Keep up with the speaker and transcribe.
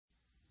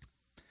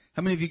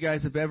How many of you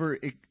guys have ever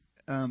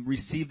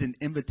received an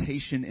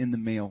invitation in the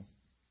mail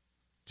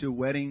to a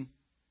wedding,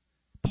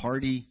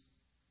 party,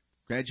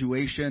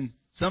 graduation,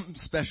 something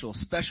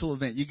special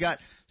event? You got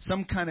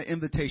some kind of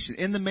invitation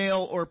in the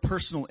mail or a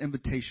personal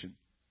invitation.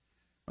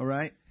 All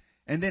right?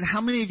 And then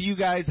how many of you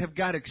guys have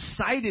got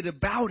excited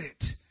about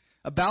it?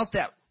 About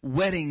that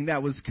wedding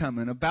that was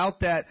coming,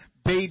 about that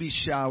baby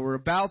shower,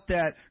 about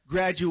that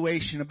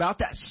graduation, about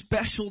that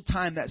special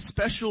time, that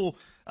special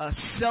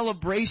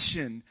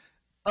celebration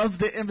of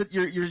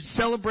you're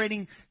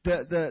celebrating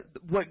the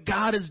what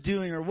God is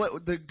doing, or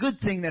what the good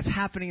thing that's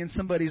happening in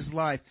somebody's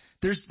life.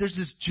 There's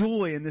this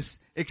joy and this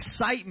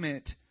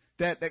excitement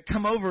that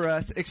come over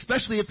us,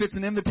 especially if it's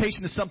an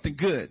invitation to something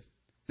good.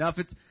 Now, if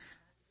it's,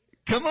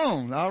 come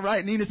on, all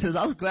right. Nina says,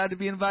 I was glad to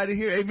be invited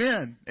here.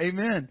 Amen,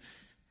 amen,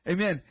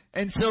 amen.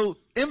 And so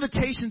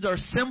invitations are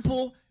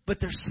simple,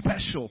 but they're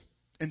special,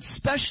 and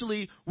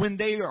especially when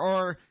they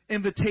are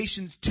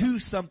invitations to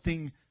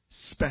something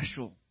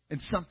special and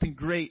something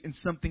great and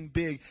something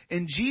big.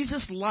 And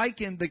Jesus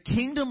likened the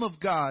kingdom of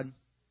God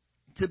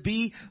to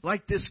be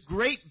like this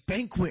great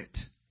banquet.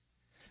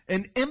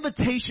 And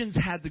invitations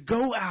had to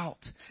go out,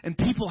 and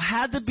people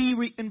had to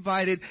be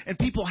invited, and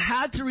people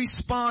had to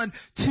respond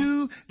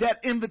to that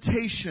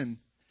invitation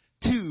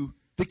to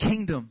the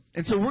kingdom.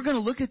 And so we're going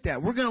to look at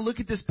that. We're going to look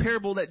at this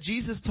parable that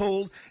Jesus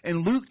told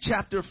in Luke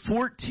chapter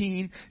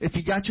 14. If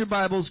you got your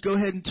Bibles, go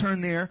ahead and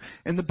turn there.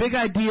 And the big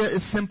idea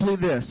is simply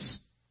this.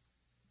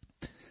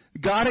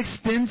 God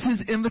extends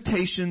His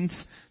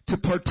invitations to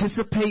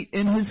participate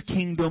in His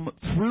kingdom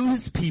through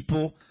His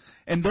people,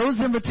 and those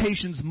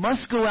invitations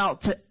must go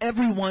out to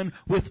everyone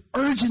with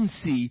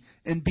urgency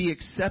and be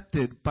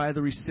accepted by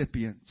the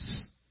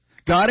recipients.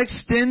 God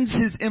extends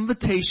His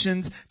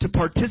invitations to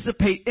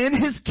participate in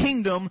His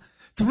kingdom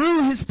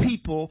through His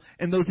people,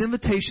 and those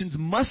invitations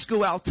must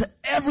go out to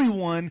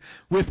everyone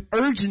with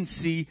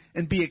urgency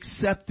and be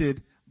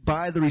accepted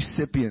by the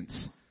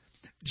recipients.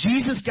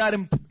 Jesus got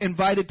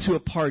invited to a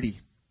party.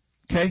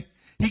 Okay?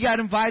 He got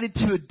invited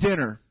to a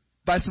dinner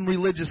by some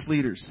religious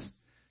leaders.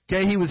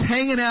 Okay? He was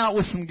hanging out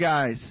with some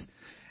guys.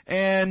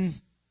 And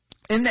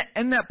in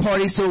that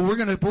party, so we're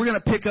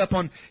gonna pick up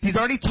on, he's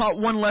already taught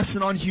one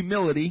lesson on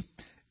humility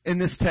in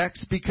this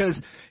text,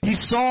 because he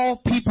saw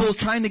people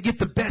trying to get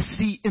the best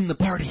seat in the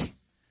party.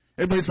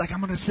 Everybody's like, I'm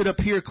going to sit up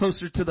here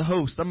closer to the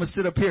host. I'm going to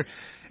sit up here.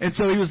 And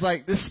so he was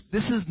like, this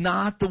is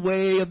not the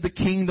way of the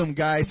kingdom,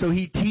 guys. So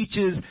he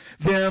teaches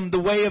them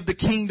the way of the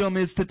kingdom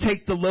is to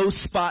take the low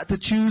spot, to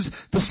choose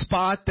the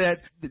spot that,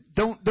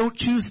 don't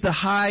choose the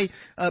high,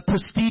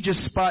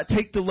 prestigious spot.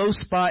 Take the low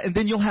spot, and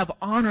then you'll have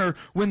honor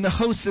when the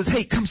host says,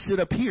 hey, come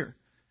sit up here.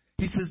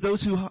 He says,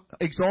 those who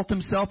exalt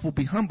themselves will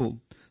be humbled.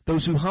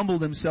 Those who humble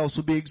themselves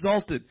will be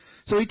exalted.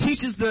 So he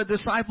teaches the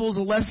disciples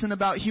a lesson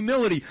about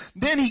humility.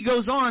 Then he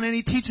goes on and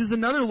he teaches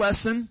another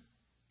lesson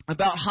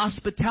about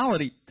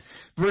hospitality.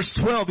 Verse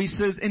 12, he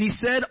says, and he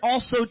said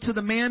also to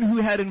the man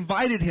who had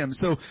invited him.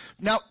 So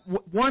now,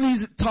 one,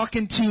 he's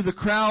talking to the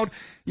crowd,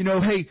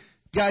 hey,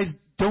 guys,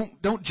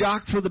 don't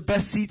jock for the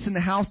best seats in the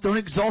house. Don't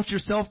exalt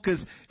yourself,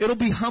 because it'll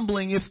be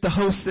humbling if the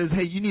host says,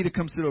 hey, you need to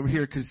come sit over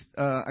here because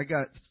I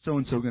got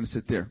so-and-so going to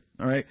sit there.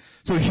 All right?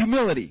 So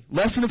humility,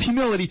 lesson of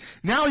humility.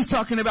 Now he's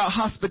talking about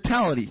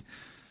hospitality.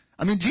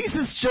 I mean,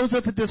 Jesus shows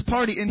up at this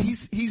party, and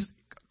he's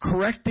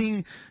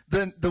correcting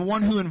the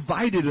one who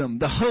invited him,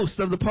 the host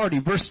of the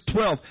party. Verse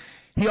 12,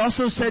 he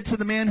also said to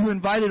the man who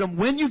invited him,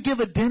 when you give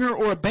a dinner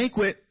or a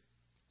banquet,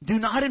 do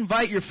not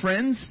invite your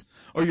friends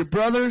or your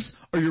brothers,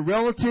 or your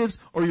relatives,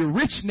 or your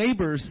rich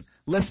neighbors,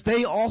 lest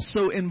they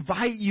also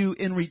invite you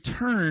in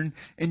return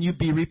and you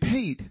be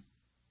repaid.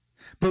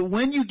 But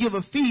when you give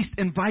a feast,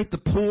 invite the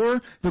poor,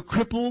 the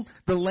crippled,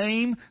 the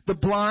lame, the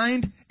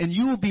blind, and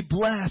you will be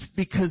blessed,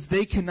 because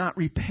they cannot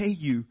repay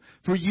you,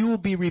 for you will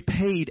be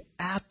repaid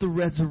at the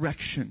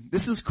resurrection.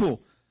 This is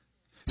cool.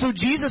 So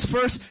Jesus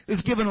first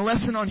is given a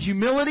lesson on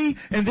humility,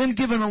 and then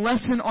given a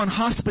lesson on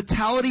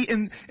hospitality.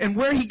 And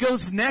where he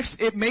goes next,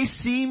 it may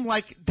seem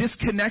like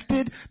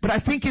disconnected, but I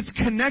think it's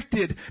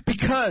connected,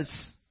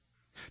 because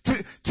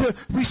to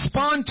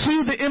respond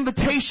to the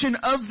invitation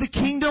of the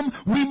kingdom,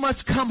 we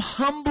must come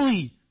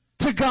humbly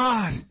to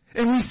God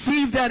and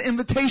receive that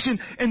invitation.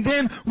 And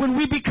then when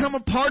we become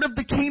a part of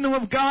the kingdom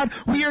of God,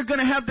 we are going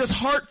to have this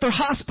heart for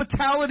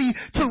hospitality,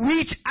 to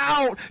reach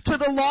out to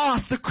the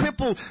lost, the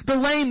crippled, the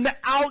lame, the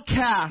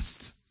outcast.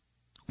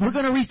 We're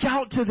going to reach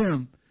out to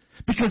them,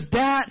 because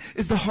that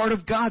is the heart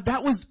of God.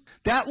 That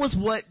was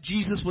what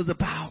Jesus was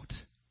about.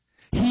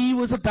 He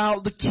was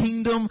about the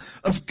kingdom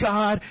of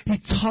God. He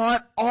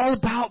taught all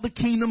about the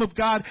kingdom of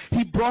God.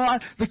 He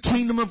brought the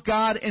kingdom of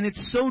God, and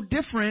it's so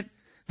different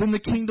than the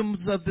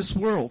kingdoms of this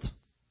world.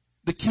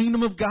 The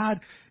kingdom of God,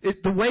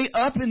 the way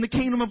up in the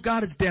kingdom of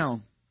God is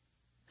down.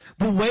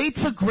 The way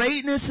to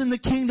greatness in the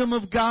kingdom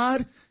of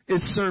God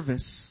is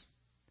service.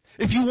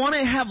 If you want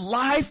to have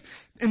life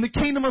in the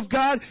kingdom of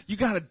God, you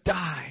got to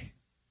die.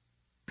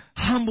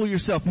 Humble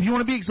yourself. If you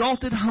want to be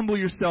exalted, humble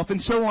yourself, and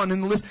so on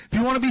in the list. If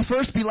you want to be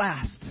first, be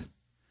last.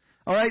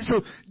 All right, so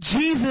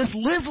Jesus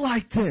lived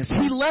like this.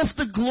 He left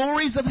the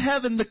glories of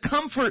heaven, the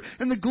comfort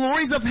and the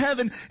glories of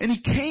heaven, and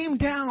He came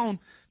down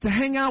to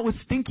hang out with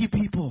stinky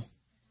people.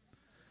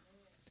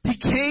 He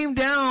came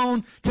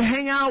down to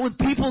hang out with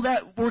people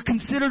that were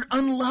considered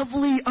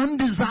unlovely,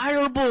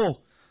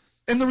 undesirable.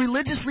 And the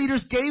religious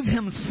leaders gave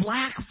Him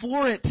slack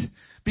for it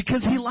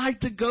because He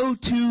liked to go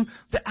to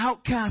the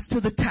outcasts,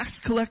 to the tax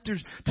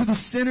collectors, to the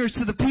sinners,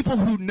 to the people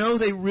who know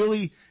they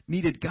really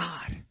needed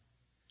God.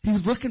 He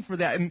was looking for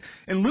that.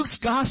 And Luke's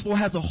gospel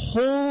has a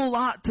whole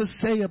lot to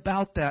say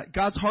about that.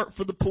 God's heart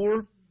for the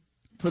poor,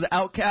 for the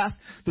outcast,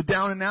 the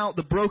down and out,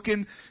 the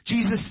broken.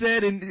 Jesus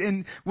said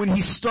when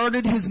He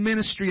started His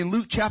ministry in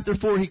Luke chapter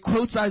 4, He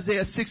quotes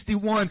Isaiah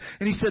 61,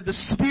 and He said, "The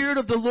Spirit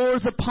of the Lord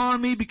is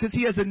upon me because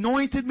He has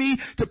anointed me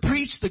to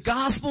preach the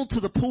gospel to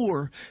the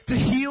poor, to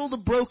heal the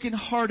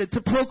brokenhearted,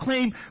 to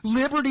proclaim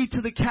liberty to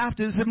the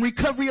captives and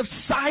recovery of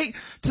sight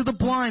to the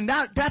blind."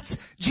 That's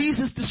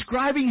Jesus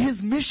describing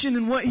His mission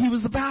and what He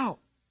was about.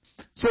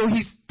 So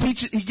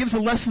He gives a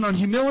lesson on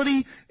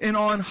humility and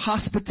on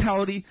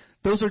hospitality.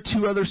 Those are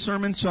two other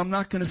sermons, so I'm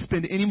not going to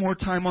spend any more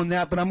time on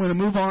that, but I'm going to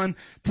move on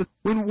to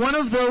when one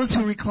of those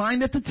who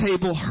reclined at the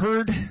table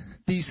heard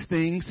these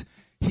things,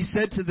 he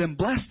said to them,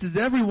 "Blessed is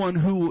everyone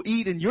who will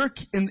eat in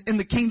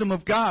the kingdom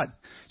of God."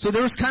 So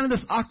there was kind of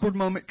this awkward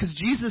moment because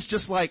Jesus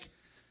just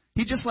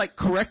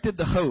corrected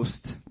the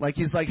host. Like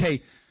He's like,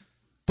 "Hey,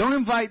 don't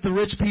invite the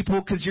rich people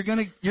because you're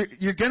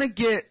gonna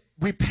get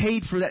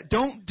repaid for that.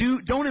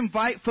 Don't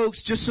invite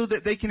folks just so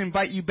that they can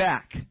invite you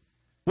back.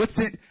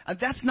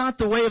 That's not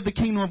the way of the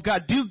kingdom of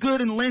God. Do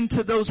good and lend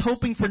to those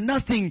hoping for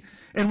nothing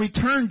in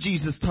return,"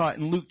 Jesus taught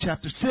in Luke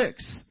chapter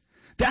 6.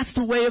 That's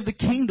the way of the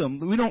kingdom.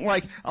 We don't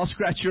I'll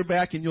scratch your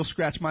back and you'll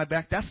scratch my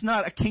back. That's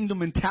not a kingdom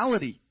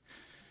mentality.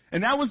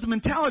 And that was the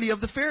mentality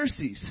of the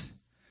Pharisees.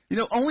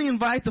 Only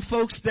invite the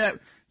folks that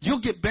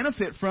you'll get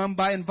benefit from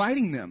by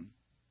inviting them.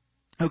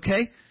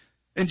 Okay?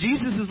 And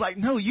Jesus is like,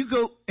 no, you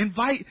go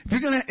invite,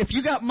 if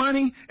you got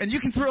money and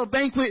you can throw a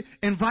banquet,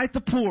 invite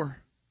the poor.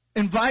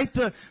 Invite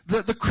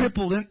the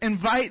crippled.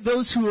 Invite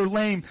those who are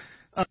lame,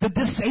 the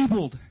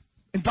disabled.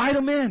 Invite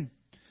them in.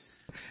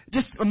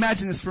 Just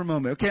imagine this for a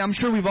moment, okay? I'm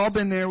sure we've all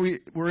been there.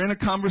 We're in a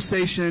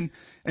conversation,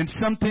 and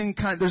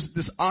there's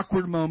this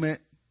awkward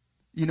moment.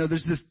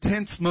 There's this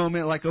tense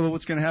moment, like, oh,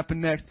 what's going to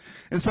happen next?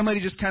 And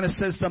somebody just kind of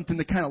says something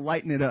to kind of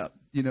lighten it up,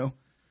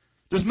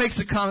 Just makes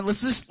a comment.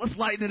 Let's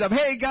lighten it up.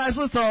 Hey, guys,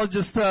 let's all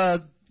just,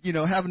 have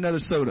another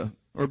soda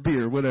or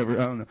beer, whatever.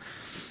 I don't know.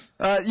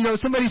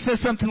 Somebody says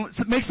something,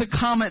 makes a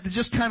comment to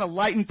just kind of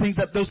lighten things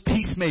up. Those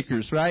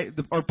peacemakers, right?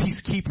 Or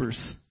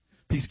peacekeepers.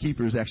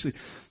 Peacekeepers, actually.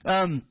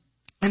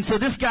 And so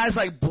this guy's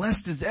like,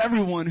 "Blessed is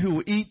everyone who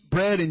will eat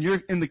bread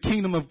in the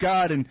kingdom of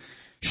God." And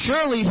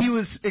surely he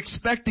was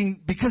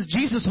expecting, because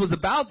Jesus was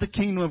about the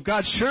kingdom of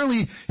God,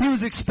 surely he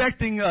was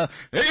expecting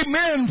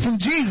amen from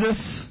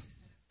Jesus.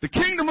 The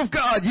kingdom of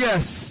God,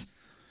 yes.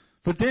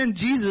 But then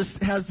Jesus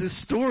has this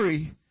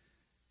story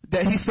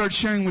that He starts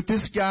sharing with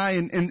this guy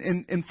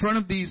in front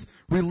of these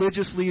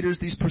religious leaders,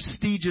 these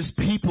prestigious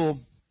people,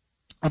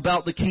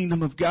 about the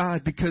kingdom of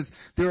God, because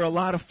there are a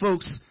lot of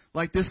folks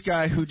like this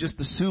guy who just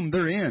assume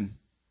they're in.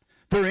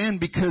 They're in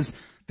because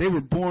they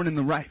were born in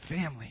the right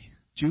family,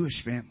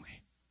 Jewish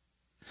family.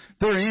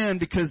 They're in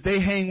because they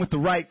hang with the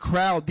right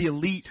crowd, the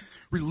elite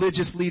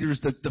religious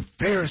leaders, the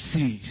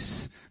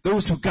Pharisees,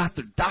 those who got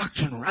their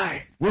doctrine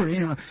right. We're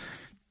in.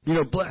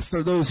 Blessed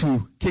are those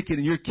who kick it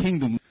in your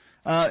kingdom.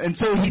 And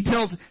so he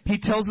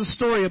tells a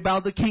story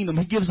about the kingdom.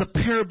 He gives a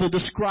parable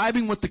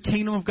describing what the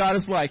kingdom of God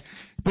is like.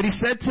 But he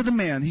said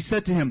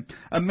to him,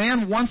 "A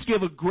man once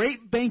gave a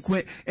great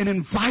banquet and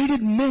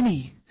invited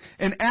many.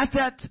 And at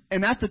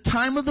the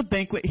time of the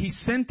banquet, he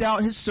sent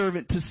out his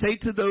servant to say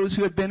to those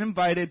who had been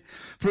invited,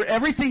 'For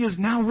everything is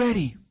now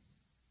ready.'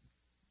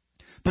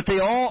 But they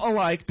all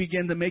alike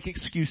began to make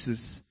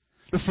excuses.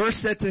 The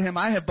first said to him,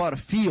 'I have bought a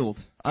field.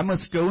 I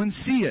must go and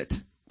see it.'"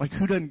 Like,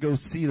 who doesn't go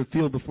see the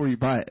field before you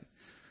buy it?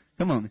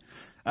 Come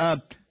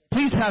on.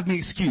 "Please have me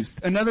excused."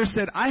 Another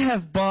said, "I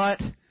have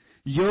bought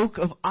yoke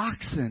of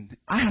oxen.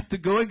 I have to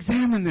go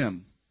examine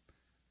them."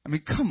 I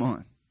mean, come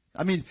on.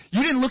 I mean,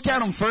 you didn't look at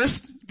them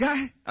first,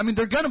 guy? I mean,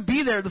 they're going to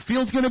be there. The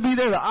field's going to be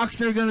there. The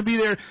oxen are going to be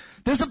there.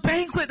 There's a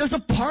banquet. There's a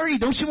party.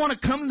 Don't you want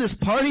to come to this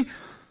party?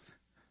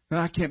 "No,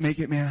 I can't make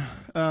it,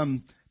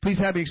 man. Please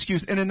have me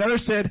excused." And another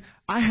said,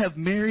 "I have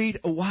married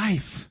a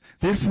wife.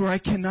 Therefore, I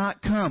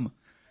cannot come."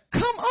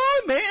 Come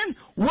on, man.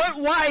 What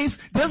wife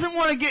doesn't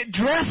want to get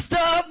dressed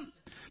up,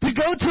 to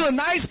go to a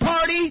nice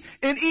party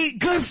and eat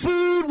good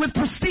food with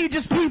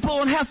prestigious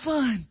people and have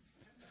fun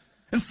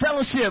and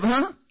fellowship,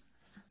 huh?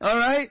 All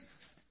right?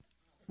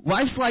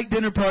 Wives like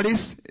dinner parties.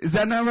 Is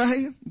that not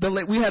right?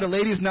 We had a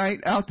ladies' night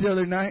out the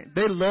other night.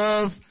 They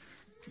love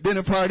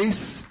dinner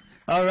parties.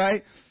 All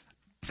right?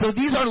 So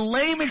these are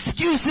lame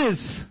excuses.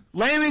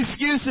 Lame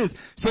excuses.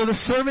 So the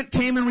servant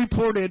came and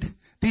reported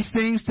these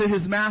things to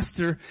his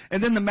master,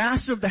 and then the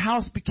master of the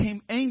house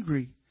became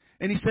angry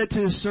And he said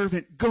to his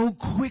servant, go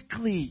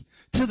quickly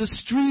to the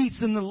streets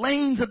and the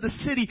lanes of the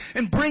city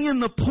and bring in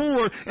the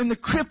poor and the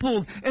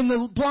crippled and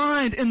the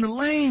blind and the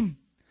lame.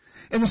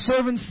 And the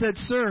servant said,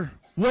 sir,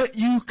 what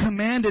you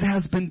commanded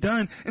has been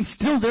done, and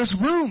still there's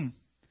room.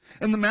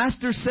 And the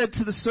master said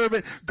to the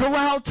servant, go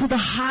out to the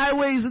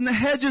highways and the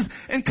hedges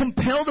and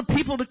compel the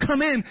people to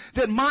come in,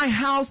 that my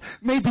house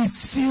may be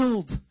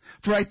filled.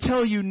 For I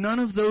tell you, none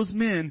of those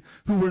men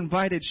who were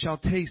invited shall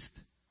taste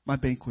my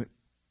banquet.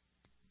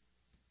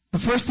 The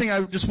first thing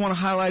I just want to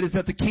highlight is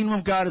that the kingdom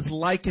of God is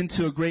likened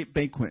to a great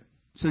banquet.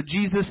 So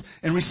Jesus,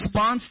 in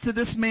response to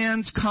this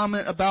man's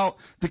comment about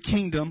the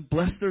kingdom,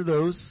 blessed are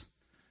those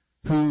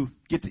who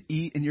get to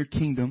eat in your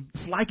kingdom.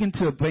 It's likened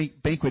to a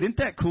banquet. Isn't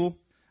that cool?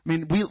 I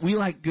mean, we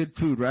like good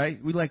food, right?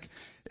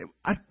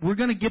 We're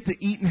going to get to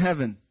eat in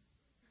heaven.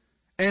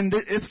 And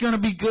it's going to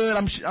be good.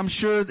 I'm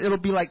sure it'll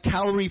be like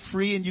calorie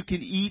free and you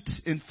can eat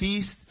and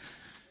feast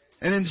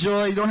and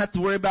enjoy. You don't have to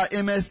worry about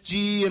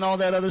MSG and all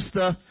that other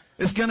stuff.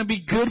 It's going to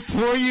be good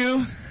for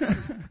you.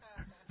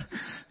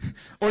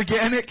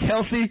 Organic,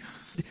 healthy.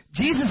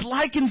 Jesus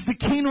likens the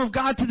kingdom of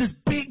God to this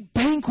big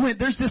banquet.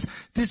 There's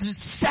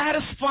this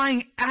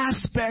satisfying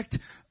aspect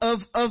of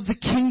the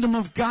kingdom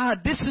of God.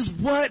 This is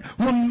what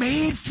we're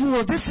made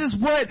for. This is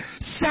what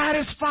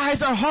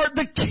satisfies our heart.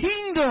 The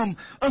kingdom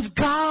of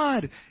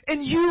God.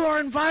 And you are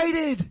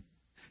invited.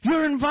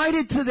 You're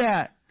invited to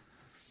that.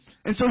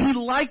 And so he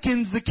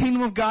likens the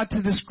kingdom of God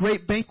to this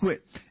great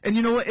banquet. And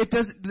you know what?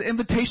 The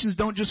invitations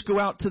don't just go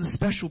out to the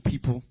special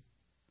people.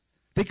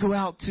 They go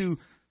out to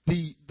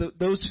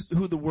those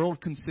who the world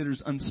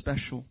considers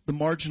unspecial, the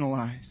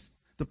marginalized,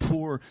 the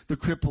poor, the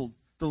crippled,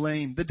 the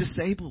lame, the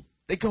disabled.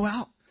 They go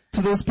out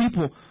to those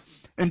people.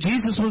 And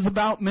Jesus was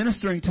about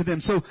ministering to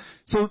them. So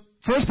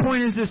first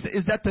point is this,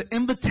 is that the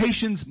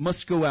invitations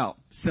must go out.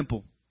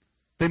 Simple.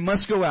 They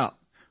must go out.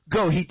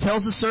 Go. He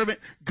tells the servant,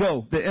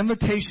 go. The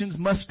invitations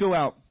must go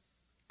out.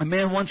 A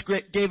man once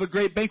gave a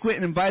great banquet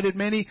and invited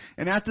many,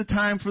 and at the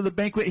time for the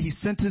banquet, he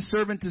sent his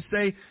servant to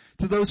say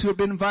to those who had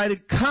been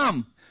invited,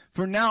 come,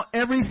 for now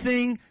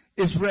everything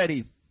is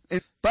ready.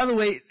 By the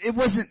way, it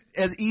wasn't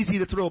as easy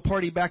to throw a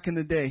party back in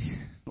the day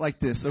like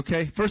this,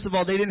 okay? First of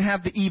all, they didn't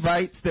have the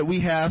Evites that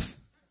we have,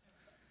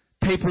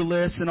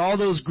 paperless, and all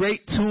those great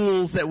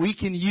tools that we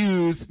can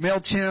use,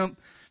 MailChimp.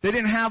 They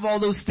didn't have all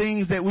those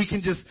things that we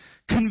can just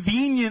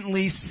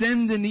conveniently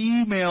send an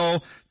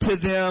email to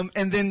them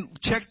and then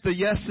check the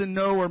yes and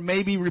no or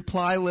maybe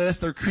reply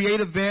list or create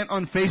an event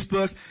on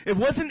Facebook. It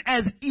wasn't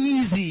as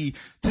easy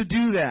to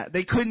do that.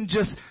 They couldn't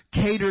just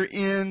cater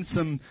in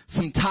some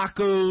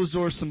tacos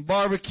or some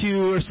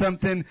barbecue or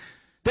something.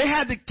 They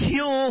had to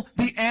kill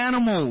the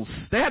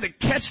animals. They had to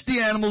catch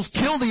the animals,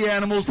 kill the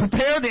animals,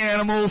 prepare the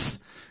animals.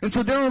 And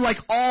so there were like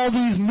all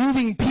these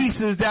moving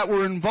pieces that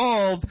were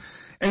involved.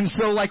 And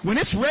so, like, when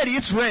it's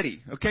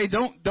ready, okay?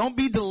 Don't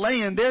be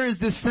delaying. There is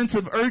this sense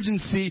of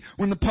urgency.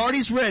 When the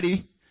party's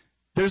ready,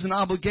 there's an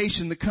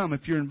obligation to come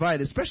if you're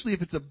invited, especially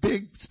if it's a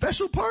big,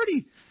 special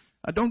party.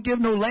 Don't give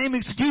no lame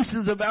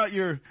excuses about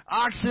your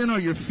oxen or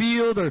your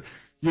field or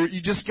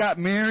you just got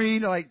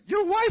married. Like,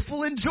 your wife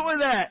will enjoy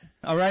that,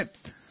 all right?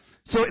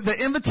 So the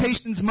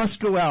invitations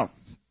must go out.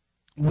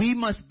 We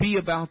must be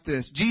about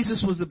this.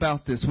 Jesus was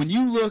about this. When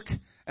you look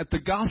at the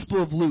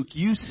Gospel of Luke,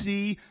 you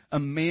see a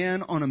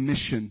man on a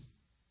mission.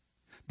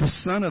 The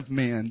Son of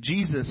Man,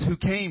 Jesus, who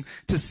came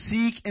to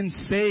seek and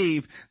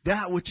save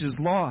that which is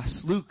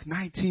lost. Luke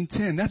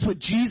 19:10. That's what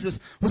Jesus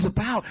was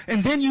about.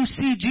 And then you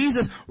see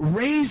Jesus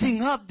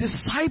raising up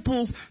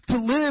disciples to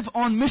live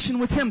on mission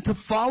with Him, to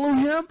follow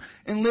Him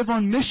and live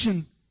on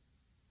mission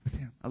with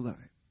Him. I love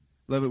it.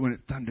 Love it when it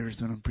thunders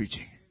when I'm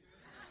preaching.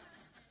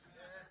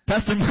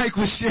 Pastor Mike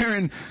was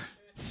sharing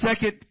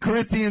 2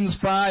 Corinthians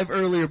 5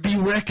 earlier. Be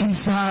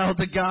reconciled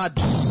to God.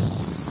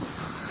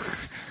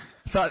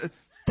 Thought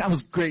that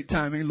was great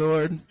timing,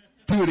 Lord.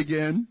 Do it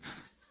again.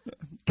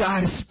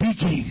 God is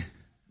speaking.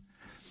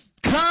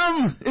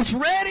 Come! It's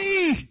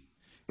ready!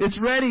 It's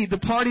ready. The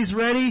party's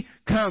ready.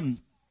 Come.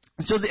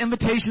 So the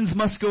invitations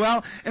must go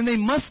out, and they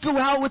must go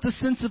out with a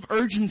sense of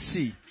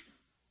urgency.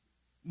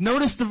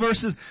 Notice the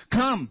verses.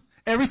 Come.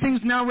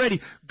 Everything's now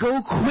ready.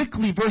 Go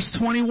quickly, verse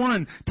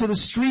 21, to the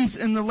streets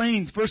and the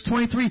lanes. Verse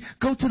 23,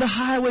 go to the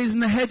highways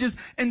and the hedges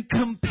and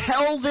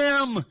compel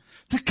them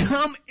to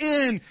come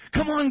in.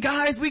 Come on,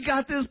 guys, we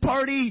got this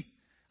party.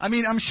 I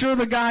mean, I'm sure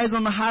the guys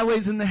on the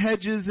highways and the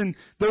hedges and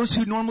those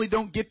who normally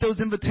don't get those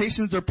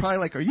invitations are probably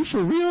like, are you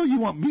for real? You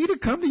want me to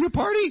come to your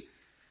party?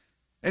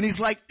 And he's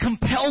like,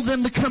 compel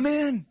them to come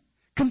in.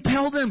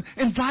 Compel them.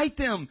 Invite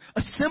them.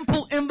 A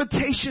simple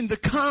invitation to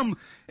come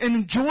and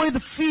enjoy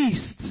the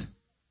feast.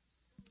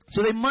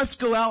 So they must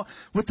go out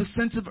with a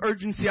sense of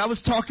urgency. I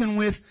was talking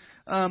with,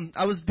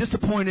 I was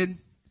disappointed.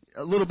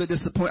 A little bit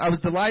disappointed. I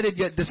was delighted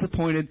yet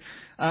disappointed.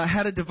 I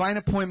had a divine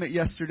appointment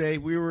yesterday.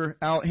 We were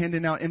out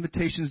handing out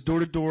invitations door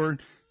to door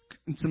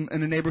in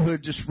a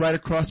neighborhood just right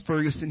across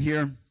Ferguson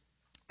here.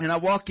 And I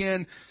walk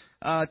in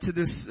to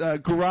this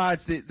garage.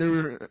 There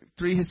were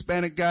 3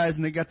 Hispanic guys,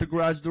 and they got the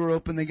garage door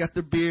open. They got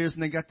their beers,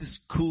 and they got this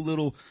cool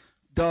little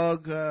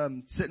dog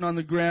sitting on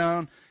the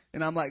ground.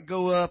 And I'm like,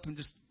 go up and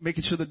just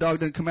making sure the dog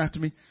doesn't come after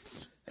me.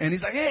 And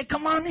he's like, hey,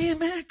 come on in,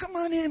 man. Come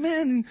on in,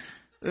 man.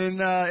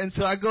 And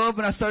so I go up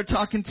and I start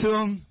talking to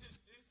him.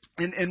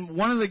 And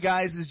one of the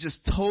guys is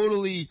just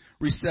totally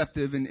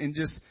receptive and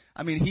just,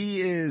 I mean,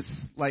 he is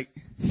like,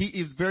 he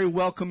is very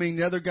welcoming.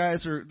 The other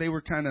guys they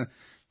were kind of,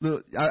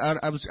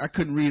 I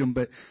couldn't read them,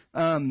 but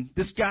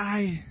this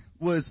guy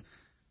was,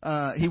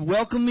 he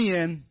welcomed me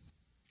in,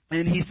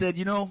 and he said,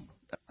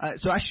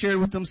 so I shared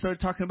with him,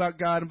 started talking about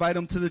God, invited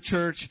him to the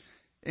church,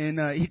 and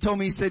he told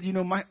me, he said,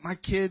 my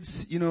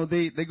kids,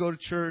 they go to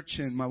church,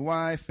 and my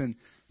wife, and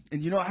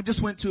I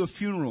just went to a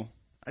funeral.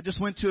 I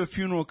just went to a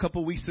funeral a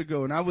couple weeks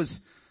ago, and I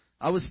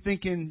was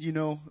thinking,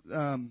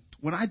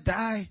 when I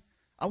die,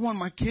 I want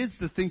my kids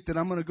to think that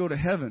I'm going to go to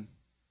heaven.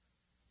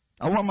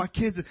 I want my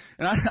kids,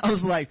 and I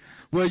was like,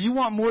 well, you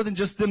want more than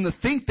just them to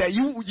think that.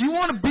 You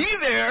want to be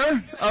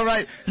there, all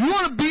right? You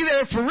want to be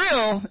there for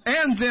real,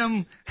 and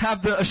them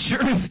have the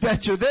assurance that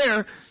you're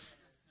there.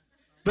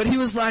 But he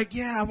was like,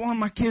 yeah, I want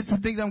my kids to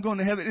think that I'm going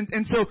to heaven.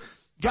 And so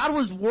God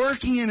was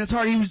working in his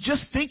heart. He was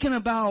just thinking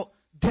about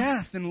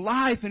death and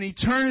life and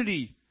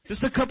eternity.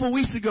 Just a couple of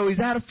weeks ago, he's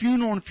at a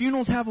funeral, and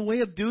funerals have a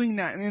way of doing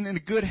that, and in a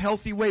good,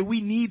 healthy way.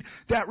 We need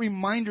that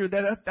reminder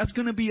that that's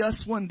going to be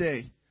us one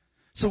day.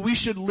 So we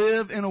should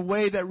live in a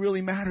way that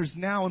really matters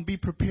now and be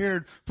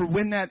prepared for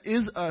when that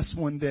is us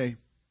one day.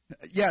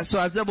 Yeah, so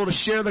I was able to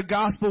share the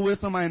gospel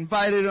with him. I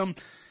invited him,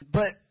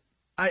 but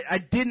I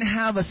didn't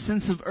have a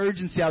sense of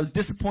urgency. I was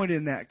disappointed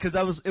in that because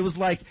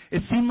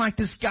it seemed like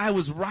this guy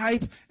was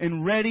ripe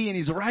and ready, and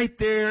he's right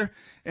there.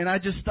 And I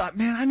just thought,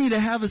 man, I need to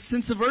have a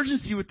sense of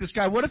urgency with this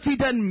guy. What if he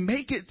doesn't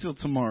make it till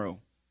tomorrow?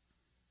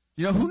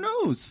 Who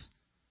knows?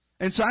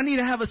 And so I need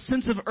to have a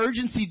sense of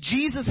urgency.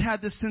 Jesus had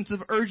this sense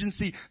of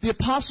urgency. The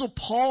Apostle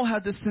Paul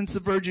had this sense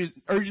of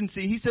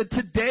urgency. He said,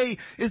 today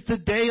is the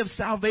day of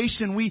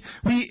salvation. We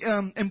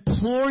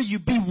implore you,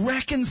 be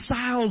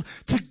reconciled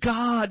to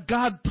God.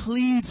 God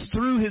pleads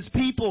through his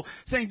people,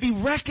 saying,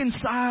 be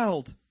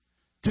reconciled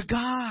to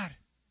God.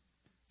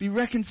 Be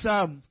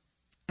reconciled.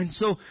 And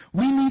so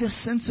we need a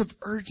sense of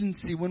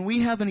urgency. When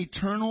we have an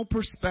eternal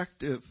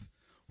perspective,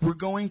 we're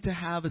going to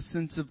have a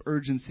sense of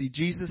urgency.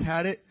 Jesus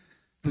had it.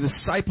 The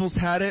disciples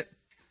had it.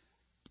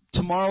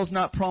 Tomorrow's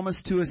not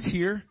promised to us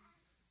here.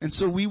 And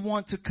so we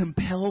want to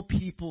compel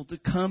people to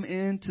come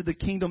into the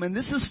kingdom. And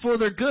this is for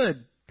their good.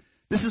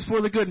 This is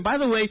for the good. And by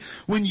the way,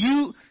 when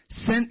you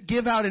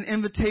give out an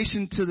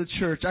invitation to the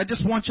church, I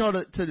just want y'all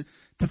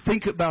to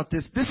think about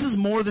this. This is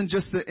more than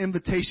just the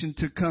invitation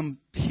to come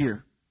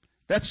here.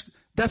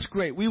 That's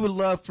great. We would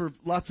love for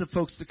lots of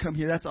folks to come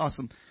here. That's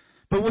awesome.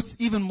 But what's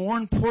even more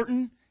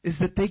important is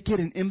that they get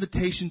an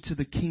invitation to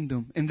the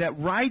kingdom. And that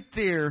right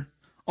there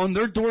on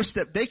their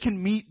doorstep, they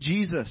can meet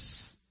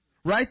Jesus.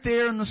 Right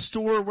there in the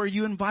store where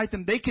you invite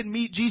them, they can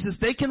meet Jesus.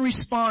 They can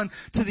respond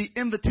to the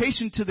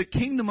invitation to the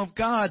kingdom of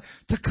God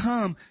to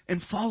come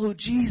and follow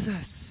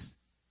Jesus.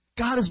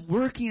 God is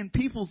working in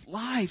people's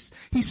lives.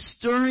 He's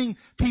stirring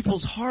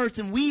people's hearts,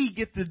 and we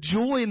get the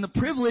joy and the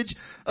privilege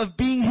of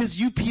being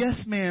his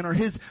UPS man or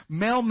his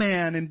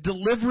mailman and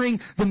delivering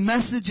the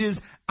messages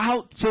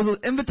out. So the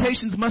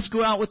invitations must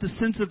go out with a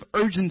sense of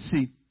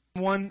urgency.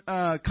 One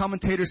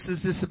commentator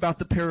says this about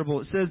the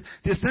parable. It says,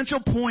 the essential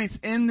points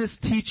in this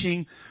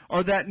teaching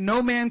are that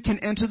no man can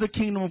enter the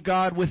kingdom of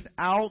God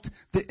without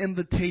the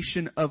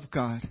invitation of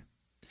God,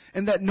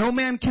 and that no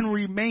man can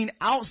remain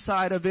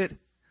outside of it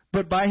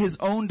but by his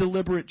own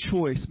deliberate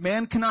choice.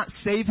 Man cannot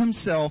save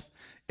himself.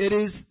 It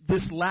is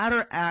this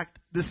latter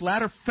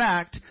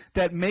fact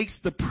that makes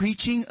the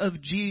preaching of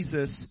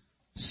Jesus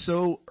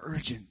so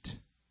urgent.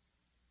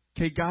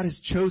 Okay, God has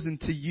chosen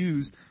to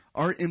use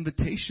our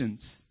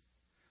invitations,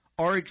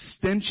 our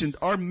extensions,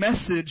 our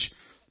message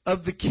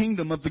of the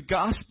kingdom, of the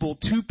gospel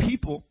to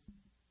people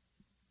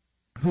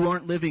who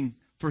aren't living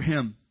for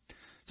him.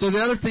 So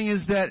the other thing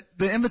is that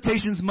the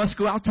invitations must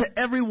go out to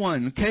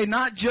everyone, okay?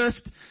 Not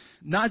just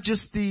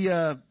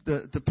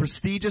the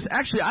prestigious.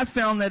 Actually, I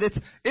found that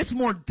it's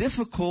more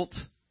difficult.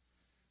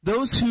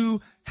 Those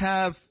who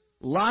have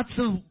lots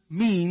of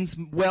means,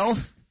 wealth,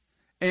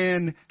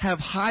 and have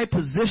high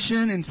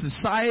position in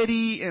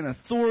society and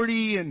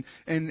authority, and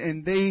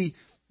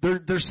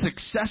they're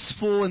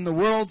successful in the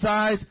world's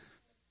eyes.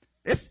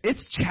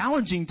 It's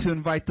challenging to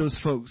invite those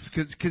folks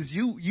because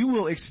you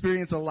will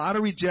experience a lot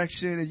of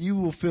rejection, and you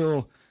will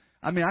feel.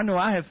 I mean, I know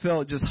I have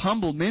felt just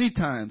humbled many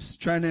times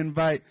trying to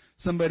invite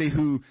somebody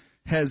who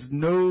has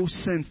no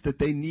sense that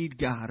they need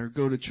God or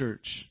go to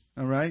church.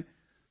 All right?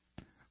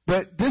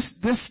 But this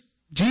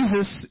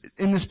Jesus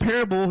in this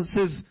parable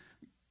says,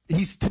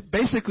 he's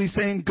basically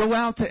saying, go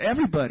out to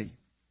everybody.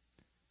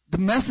 The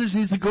message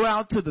needs to go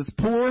out to the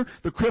poor,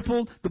 the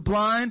crippled, the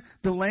blind,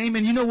 the lame.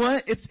 And you know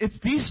what? It's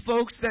these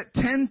folks that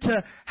tend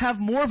to have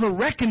more of a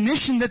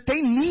recognition that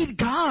they need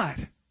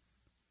God.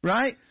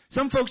 Right?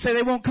 Some folks say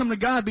they won't come to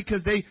God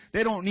because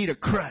they don't need a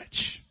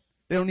crutch.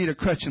 They don't need a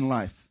crutch in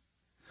life.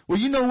 Well,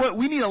 you know what?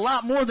 We need a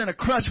lot more than a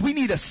crutch. We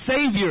need a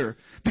Savior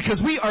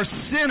because we are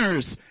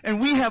sinners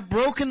and we have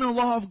broken the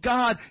law of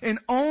God, and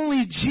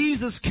only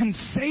Jesus can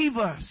save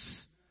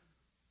us.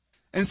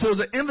 And so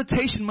the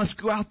invitation must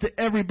go out to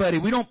everybody.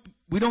 We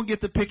don't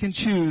get to pick and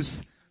choose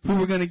who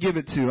we're going to give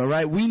it to, all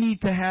right? We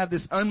need to have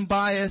this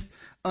unbiased,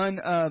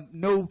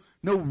 no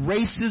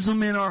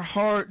racism in our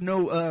heart,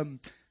 no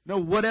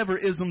whatever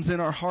isms in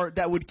our heart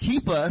that would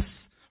keep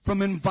us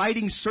from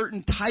inviting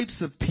certain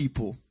types of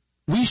people.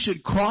 We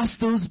should cross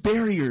those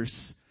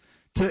barriers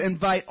to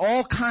invite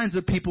all kinds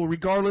of people,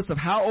 regardless of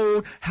how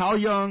old, how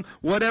young,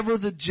 whatever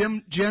the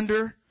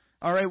gender,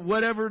 all right,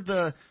 whatever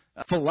the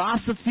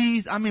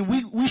philosophies. I mean,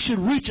 we should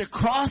reach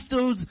across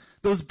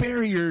those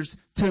barriers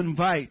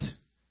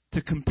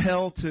to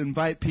compel, to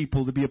invite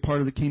people to be a part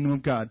of the kingdom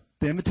of God.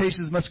 The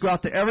invitations must go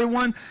out to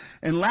everyone,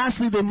 and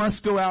lastly, they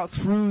must go out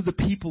through the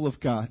people of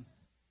God.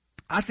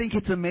 I think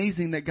it's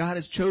amazing that God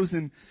has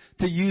chosen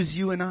to use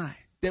you and I,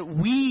 that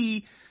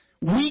we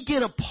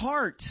get a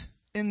part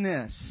in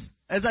this.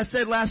 As I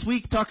said last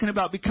week, talking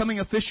about becoming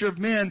a fisher of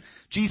men,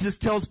 Jesus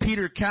tells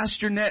Peter,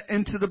 cast your net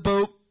into the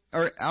boat,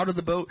 or out of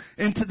the boat,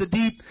 into the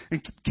deep,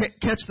 and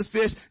catch the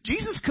fish.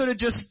 Jesus could have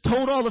just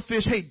told all the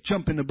fish, hey,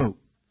 jump in the boat.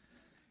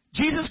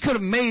 Jesus could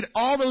have made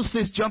all those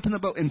fish jump in the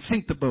boat and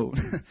sink the boat.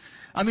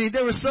 I mean,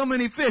 there were so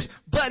many fish,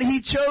 but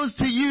he chose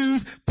to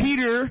use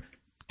Peter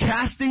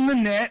casting the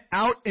net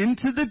out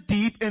into the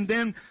deep, and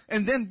then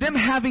them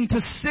having to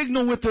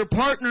signal with their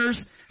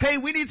partners, hey,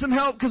 we need some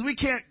help because we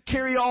can't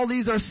carry all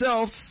these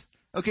ourselves.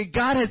 Okay,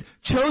 God has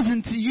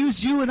chosen to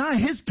use you and I,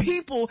 His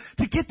people,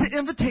 to get the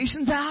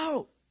invitations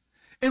out.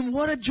 And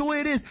what a joy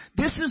it is.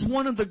 This is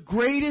one of the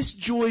greatest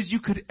joys you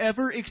could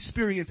ever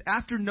experience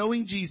after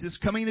knowing Jesus,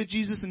 coming to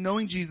Jesus and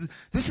knowing Jesus.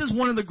 This is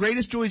one of the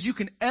greatest joys you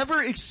can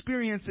ever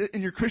experience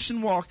in your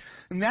Christian walk,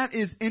 and that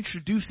is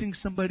introducing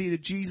somebody to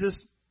Jesus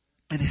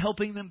and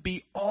helping them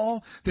be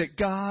all that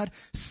God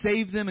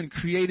saved them and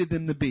created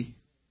them to be.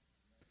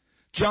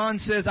 John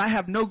says, I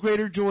have no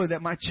greater joy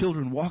that my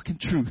children walk in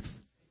truth.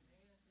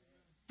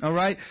 All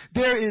right?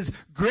 There is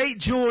great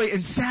joy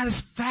and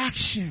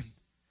satisfaction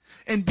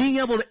in being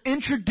able to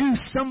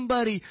introduce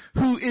somebody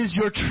who is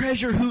your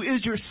treasure, who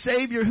is your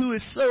Savior, who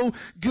is so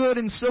good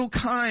and so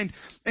kind.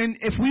 And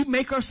if we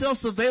make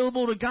ourselves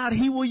available to God,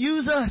 He will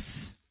use us.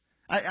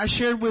 I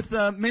shared with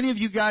many of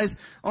you guys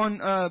on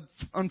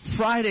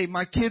Friday.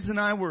 My kids and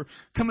I were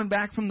coming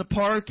back from the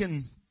park,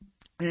 and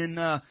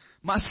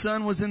my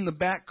son was in the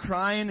back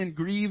crying and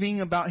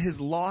grieving about his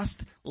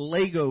lost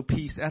Lego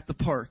piece at the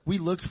park. We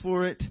looked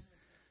for it,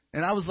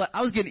 and I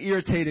was getting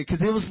irritated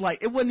because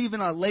it wasn't even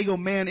a Lego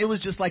man. It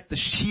was just like the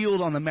shield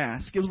on the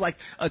mask. It was like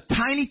a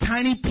tiny,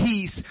 tiny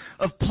piece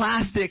of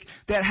plastic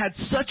that had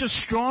such a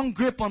strong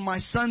grip on my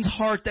son's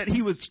heart that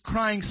he was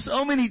crying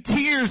so many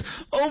tears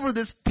over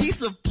this piece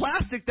of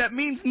plastic that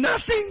means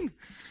nothing.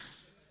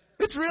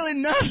 It's really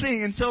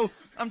nothing. And so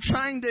I'm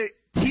trying to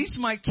teach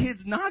my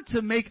kids not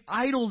to make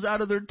idols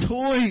out of their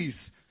toys.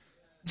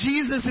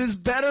 Jesus is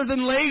better than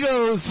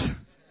Legos.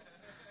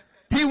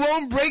 He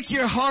won't break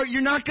your heart.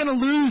 You're not going to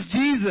lose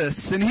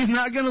Jesus, and He's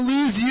not going to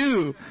lose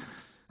you.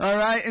 All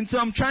right? And so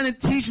I'm trying to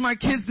teach my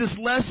kids this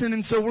lesson,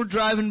 and so we're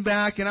driving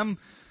back, and I'm,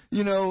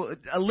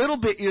 a little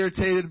bit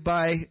irritated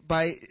by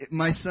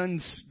my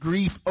son's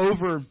grief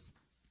over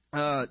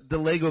the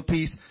Lego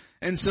piece.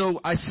 And so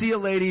I see a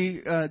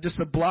lady just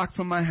a block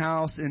from my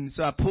house, and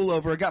so I pull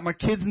over. I got my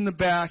kids in the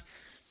back,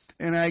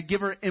 and I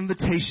give her an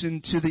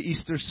invitation to the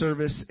Easter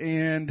service,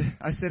 and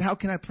I said, how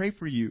can I pray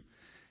for you?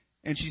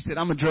 And she said,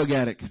 I'm a drug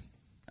addict.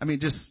 I mean,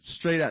 just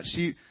straight out.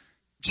 She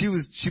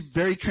was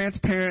very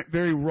transparent,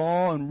 very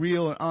raw and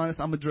real and honest.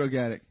 I'm a drug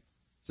addict.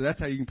 So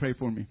that's how you can pray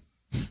for me.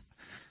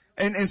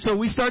 And so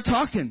we start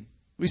talking.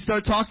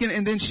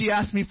 And then she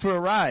asked me for a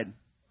ride.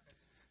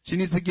 She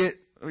needs to get,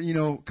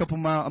 a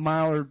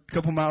mile or a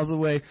couple miles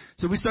away.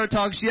 So we start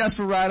talking. She asked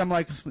for a ride. I'm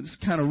like, this is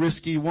kind of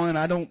risky. One,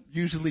 I don't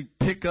usually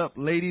pick up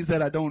ladies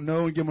that I don't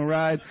know and give them a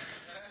ride.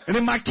 And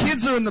then my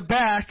kids are in the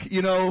back,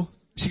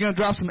 she's going to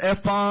drop some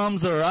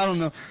F-bombs or I don't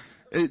know.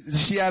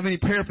 Does she have any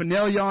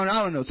paraphernalia on?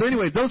 I don't know. So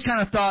anyway, those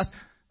kind of thoughts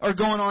are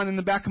going on in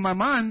the back of my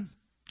mind.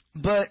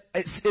 But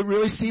it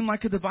really seemed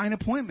like a divine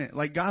appointment.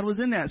 Like God was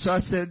in that. So I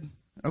said,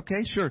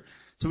 okay, sure.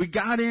 So we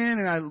got in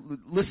and I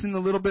listened a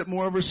little bit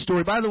more of her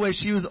story. By the way,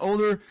 she was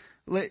older.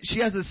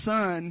 She has a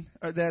son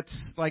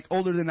that's like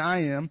older than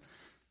I am.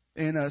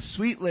 And a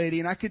sweet lady.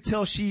 And I could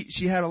tell she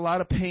had a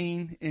lot of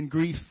pain and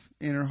grief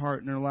in her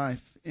heart and her life.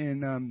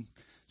 And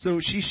so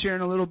she's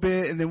sharing a little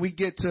bit, and then we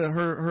get to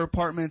her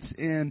apartments,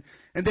 and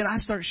then I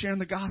start sharing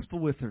the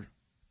gospel with her.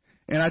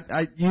 And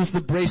I use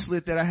the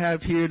bracelet that I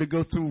have here to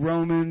go through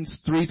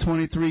Romans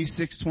 3:23,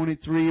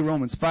 6:23,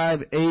 Romans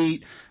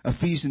 5:8,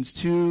 Ephesians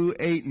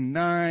 2:8 and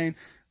 9,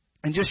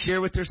 and just share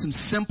with her some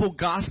simple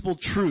gospel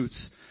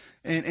truths.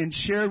 And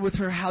share with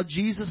her how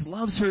Jesus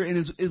loves her and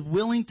is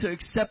willing to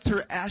accept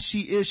her as she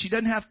is. She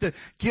doesn't have to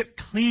get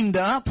cleaned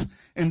up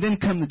and then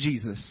come to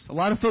Jesus. A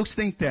lot of folks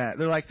think that.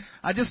 They're like,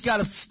 I just got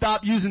to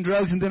stop using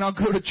drugs and then I'll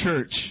go to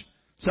church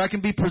so I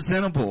can be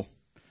presentable.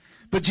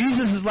 But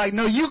Jesus is like,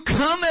 no, you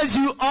come as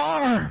you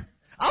are.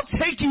 I'll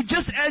take you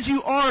just as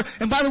you are.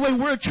 And by the way,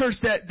 we're a church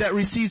that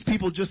receives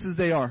people just as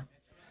they are.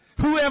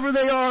 Whoever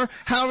they are,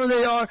 however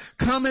they are,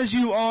 come as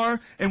you are,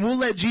 and we'll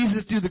let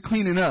Jesus do the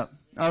cleaning up.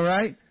 All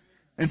right?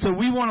 And so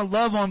we want to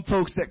love on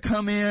folks that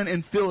come in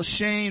and feel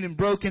ashamed and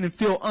broken and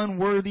feel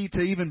unworthy to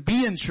even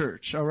be in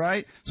church. All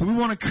right? So we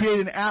want to create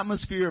an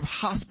atmosphere of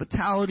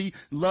hospitality,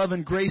 love,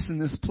 and grace in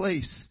this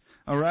place.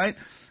 All right?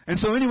 And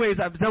so anyways,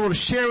 I was able to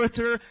share with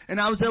her, and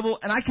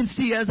I can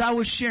see, as I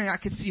was sharing, I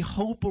could see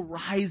hope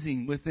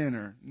arising within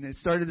her. And I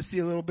started to see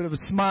a little bit of a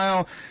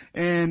smile,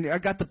 and I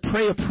got to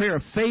pray a prayer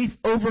of faith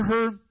over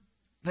her,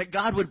 that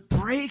God would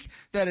break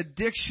that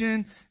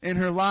addiction in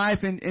her life.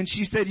 And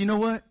she said, you know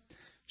what?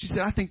 She said,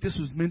 I think this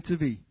was meant to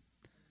be.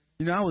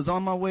 You know, I was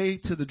on my way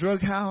to the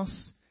drug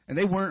house, and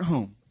they weren't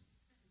home.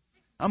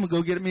 I'm going to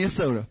go get me a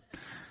soda.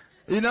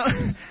 You know?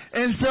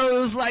 And so it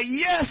was like,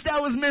 yes,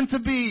 that was meant to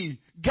be.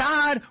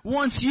 God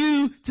wants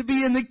you to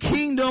be in the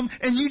kingdom,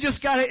 and you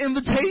just got an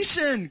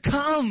invitation.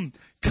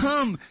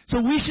 Come.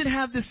 So we should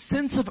have this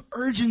sense of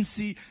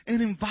urgency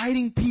in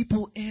inviting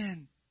people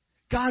in.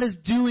 God is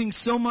doing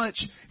so much.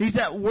 He's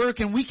at work,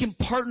 and we can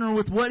partner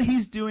with what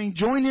He's doing,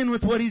 join in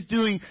with what He's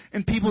doing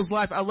in people's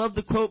life. I love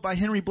the quote by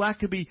Henry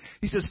Blackaby.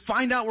 He says,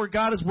 find out where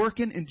God is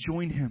working and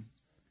join Him.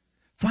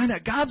 Find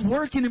out God's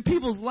working in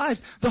people's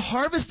lives. The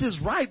harvest is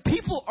ripe.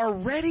 People are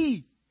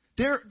ready.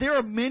 There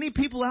are many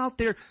people out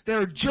there that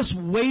are just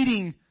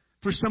waiting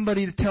for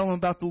somebody to tell them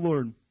about the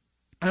Lord.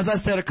 As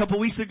I said a couple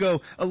weeks ago,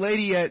 a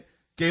lady at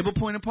Gable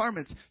Point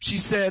Apartments, she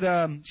said,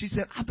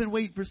 I've been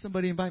waiting for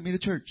somebody to invite me to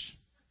church.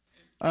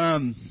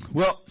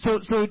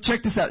 So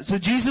check this out. So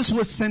Jesus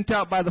was sent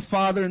out by the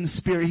Father and the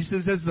Spirit. He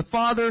says, as the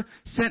Father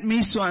sent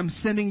me, so I'm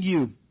sending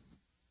you.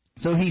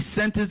 So he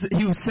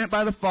was sent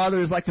by the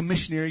Father as like a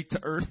missionary to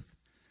earth.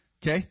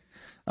 Okay?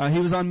 He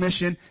was on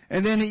mission,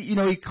 and then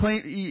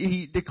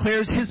he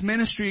declares his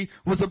ministry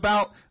was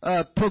about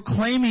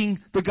proclaiming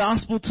the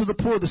gospel to the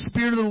poor. The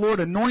Spirit of the Lord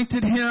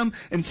anointed him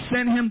and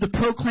sent him to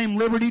proclaim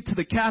liberty to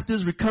the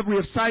captives, recovery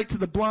of sight to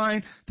the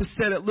blind, to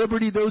set at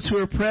liberty those who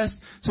are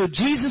oppressed. So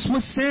Jesus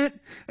was sent,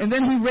 and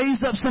then he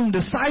raised up some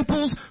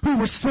disciples who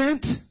were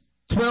sent,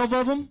 12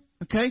 of them.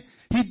 Okay,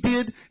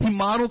 he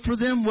modeled for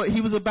them what he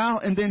was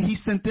about, and then he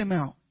sent them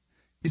out.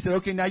 He said,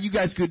 "Okay, now you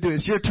guys go do it.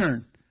 It's your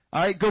turn."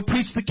 All right, go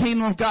preach the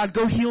kingdom of God.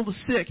 Go heal the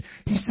sick.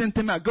 He sent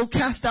them out. Go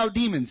cast out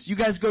demons. You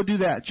guys go do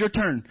that. It's your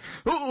turn.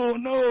 Oh,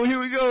 no, here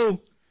we go.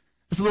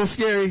 It's a little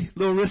scary, a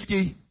little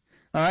risky.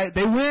 All right,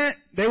 they went.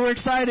 They were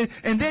excited.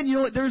 And then,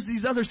 there's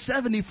these other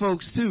 70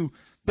 folks, too,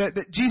 that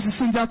Jesus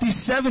sends out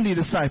these 70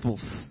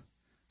 disciples.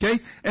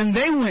 Okay, and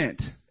they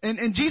went.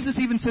 And Jesus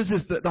even says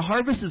this, that the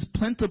harvest is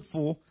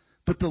plentiful,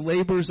 but the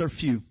laborers are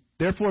few.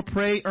 Therefore,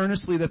 pray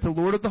earnestly that the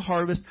Lord of the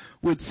harvest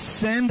would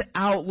send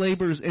out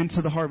laborers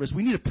into the harvest.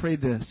 We need to pray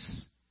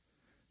this.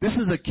 This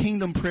is a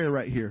kingdom prayer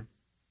right here.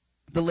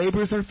 The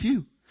laborers are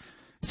few.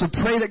 So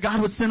pray that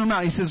God would send them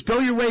out. He says, go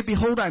your way.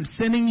 Behold, I'm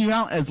sending you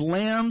out as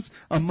lambs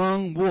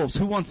among wolves.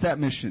 Who wants that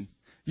mission?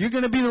 You're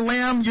going to be the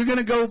lamb. You're going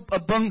to go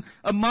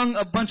among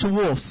a bunch of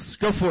wolves.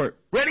 Go for it.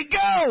 Ready,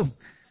 go!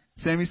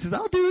 Sammy says,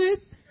 I'll do it.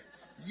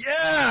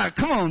 Yeah,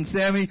 come on,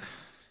 Sammy.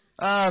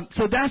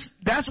 So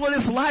that's what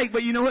it's like.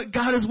 But you know what?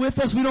 God is with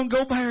us. We don't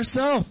go by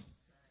ourselves.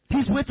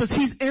 He's with us.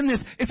 He's in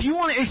this. If you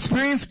want to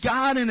experience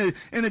God in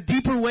a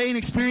deeper way and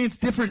experience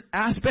different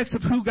aspects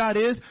of who God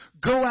is,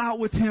 go out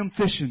with Him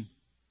fishing.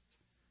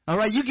 All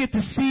right, you get to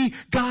see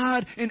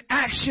God in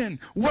action,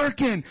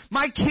 working.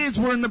 My kids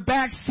were in the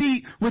back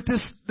seat with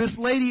this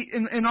lady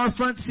in our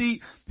front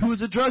seat who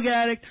was a drug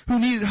addict, who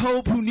needed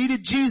hope, who needed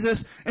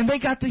Jesus, and they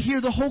got to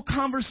hear the whole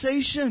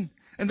conversation.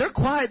 And they're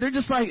quiet. They're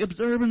just like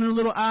observing their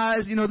little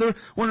eyes. They're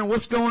wondering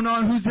what's going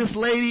on. Who's this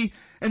lady?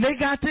 And they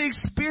got to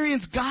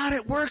experience God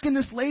at work in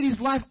this lady's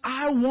life.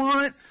 I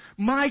want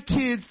my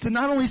kids to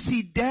not only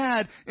see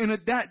Dad in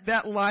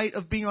that light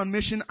of being on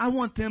mission. I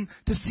want them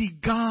to see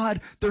God,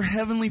 their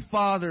Heavenly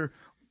Father,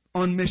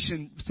 on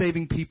mission,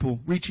 saving people,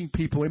 reaching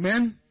people.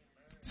 Amen?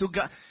 So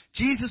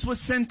Jesus was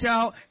sent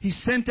out. He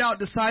sent out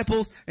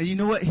disciples. And you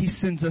know what? He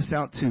sends us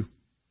out too.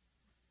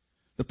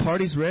 The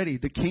party's ready.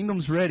 The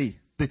kingdom's ready.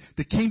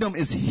 The kingdom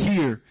is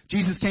here.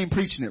 Jesus came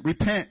preaching it.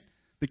 Repent.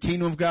 The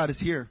kingdom of God is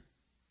here.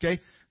 Okay?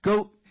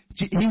 Go.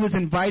 He was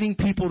inviting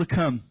people to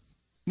come.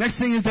 Next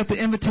thing is that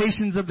the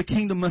invitations of the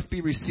kingdom must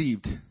be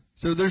received.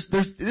 So this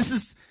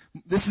is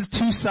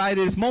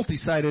two-sided. It's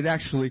multi-sided,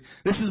 actually.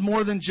 This is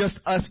more than just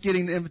us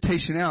getting the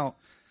invitation out.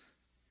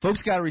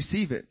 Folks got to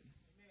receive it.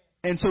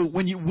 And so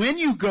when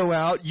you go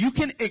out, you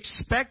can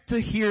expect to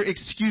hear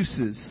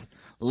excuses,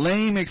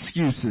 lame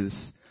excuses.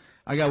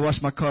 I got to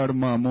wash my car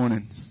tomorrow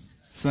morning.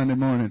 Sunday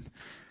morning.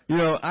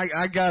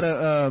 I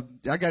gotta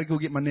go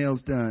get my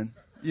nails done.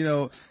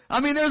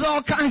 There's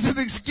all kinds of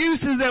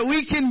excuses that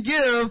we can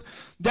give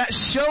that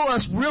show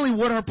us really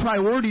what our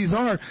priorities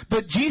are.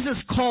 But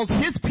Jesus calls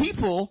His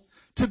people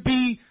to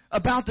be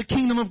about the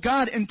kingdom of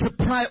God and to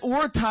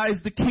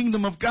prioritize the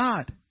kingdom of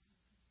God.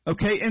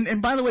 Okay?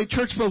 And by the way,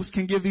 church folks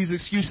can give these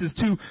excuses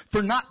too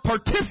for not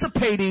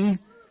participating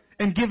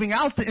and giving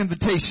out the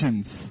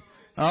invitations.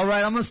 All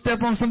right, I'm going to step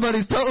on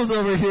somebody's toes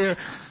over here.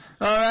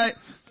 All right.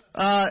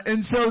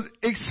 And so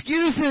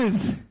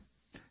excuses.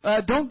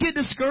 Don't get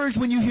discouraged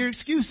when you hear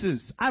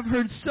excuses. I've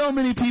heard so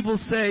many people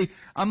say,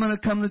 I'm going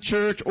to come to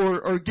church,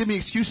 or give me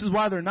excuses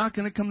why they're not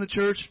going to come to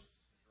church.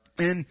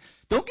 And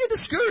don't get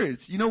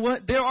discouraged. You know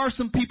what? There are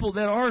some people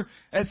that are,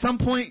 at some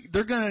point,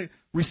 they're going to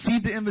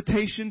receive the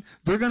invitation.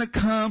 They're going to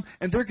come,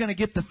 and they're going to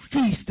get the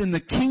feast in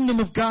the kingdom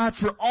of God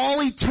for all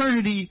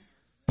eternity,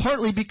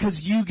 partly because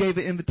you gave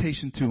an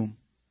invitation to them.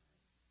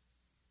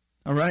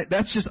 All right?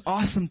 That's just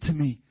awesome to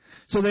me.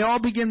 So they all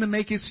begin to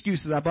make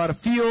excuses. I bought a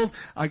field.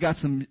 I got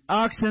some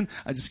oxen.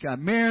 I just got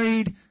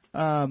married.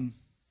 None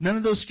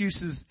of those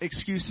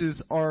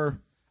excuses are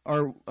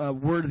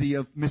worthy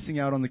of missing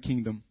out on the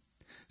kingdom.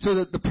 So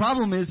the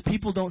problem is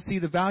people don't see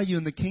the value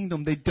in the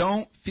kingdom. They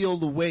don't feel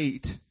the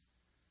weight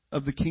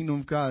of the kingdom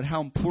of God,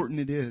 how important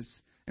it is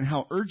and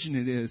how urgent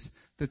it is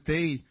that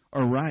they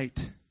are right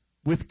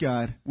with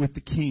God, with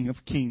the King of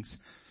Kings.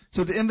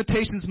 So the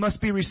invitations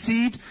must be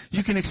received.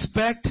 You can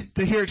expect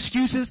to hear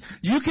excuses.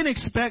 You can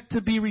expect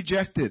to be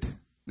rejected.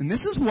 And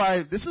this is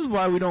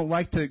why we don't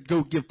like to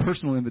go give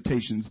personal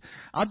invitations.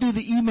 I'll do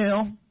the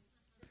email.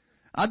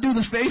 I'll do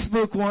the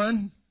Facebook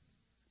one.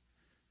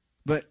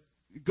 But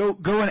go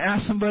and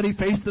ask somebody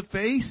face to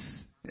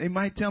face. They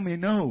might tell me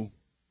no.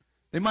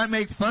 They might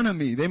make fun of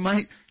me. They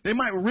might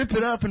rip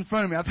it up in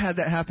front of me. I've had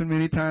that happen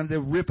many times.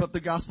 They'll rip up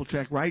the gospel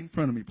tract right in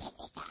front of me.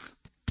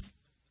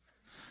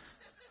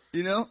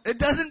 You know, it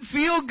doesn't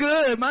feel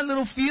good. My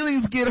little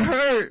feelings get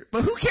hurt.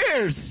 But who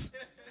cares?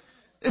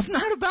 It's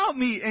not about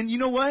me. And you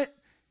know what?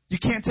 You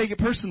can't take it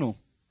personal.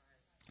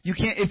 You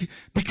can't,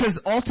 because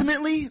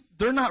ultimately,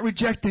 they're not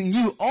rejecting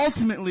you.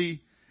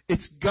 Ultimately,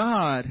 it's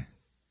God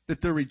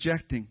that they're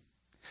rejecting.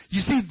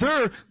 You see,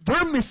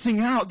 they're missing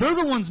out. They're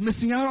the ones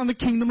missing out on the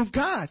kingdom of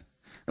God.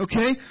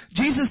 Okay?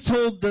 Jesus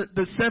told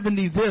the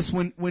 70 this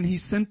when he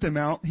sent them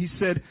out. He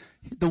said,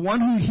 the one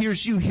who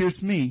hears you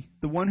hears me.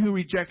 The one who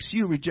rejects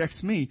you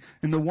rejects me.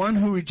 And the one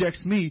who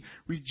rejects me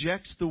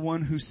rejects the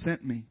one who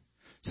sent me.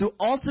 So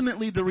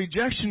ultimately, the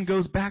rejection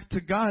goes back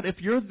to God.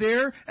 If you're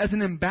there as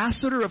an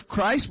ambassador of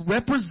Christ,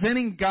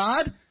 representing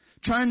God,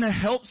 trying to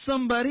help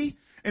somebody,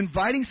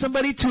 inviting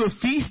somebody to a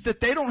feast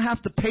that they don't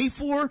have to pay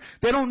for,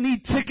 they don't need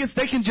tickets,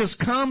 they can just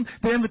come,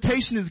 the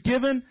invitation is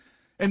given,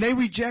 and they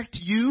reject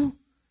you,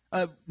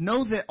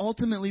 know that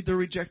ultimately they're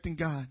rejecting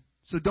God.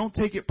 So don't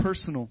take it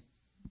personal.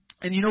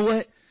 And you know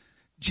what?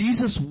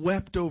 Jesus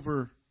wept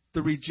over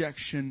the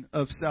rejection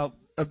of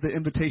the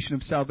invitation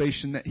of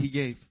salvation that he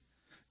gave.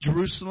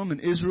 Jerusalem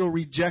and Israel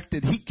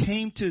rejected. He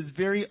came to his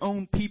very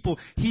own people.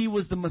 He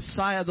was the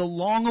Messiah, the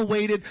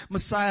long-awaited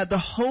Messiah, the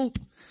hope,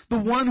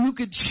 the one who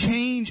could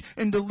change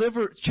and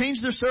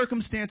change their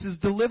circumstances,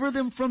 deliver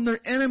them from their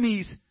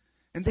enemies.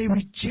 And they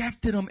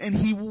rejected him, and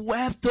he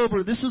wept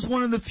over. This is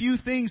one of the few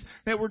things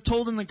that we're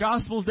told in the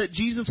Gospels that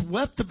Jesus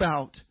wept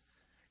about.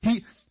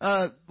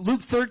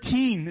 Luke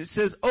 13, it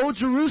says, "O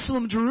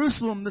Jerusalem,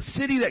 Jerusalem, the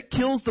city that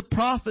kills the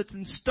prophets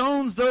and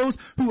stones those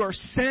who are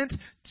sent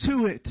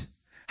to it.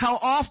 How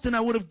often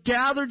I would have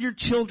gathered your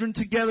children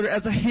together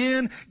as a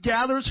hen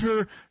gathers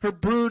her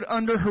brood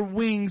under her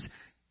wings,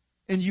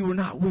 and you were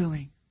not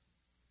willing."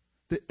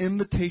 The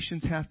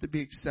invitations have to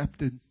be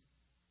accepted.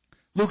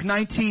 Luke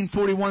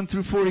 19:41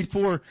 through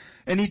 44,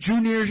 "And he drew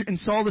near and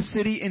saw the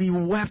city, and he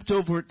wept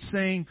over it,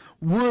 saying,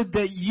 Would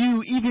that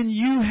you, even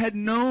you, had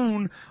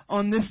known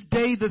on this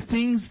day the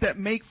things that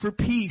make for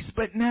peace.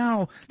 But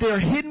now they are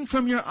hidden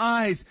from your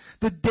eyes.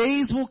 The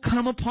days will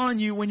come upon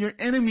you when your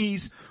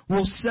enemies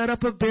will set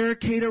up a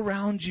barricade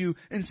around you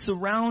and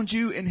surround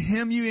you and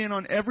hem you in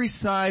on every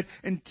side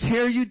and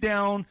tear you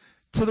down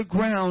to the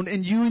ground,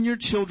 and you and your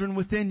children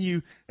within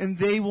you, and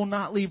they will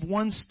not leave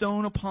one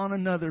stone upon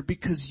another,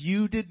 because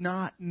you did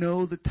not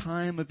know the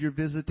time of your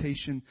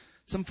visitation."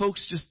 Some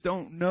folks just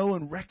don't know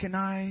and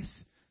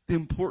recognize the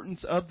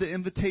importance of the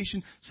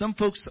invitation. Some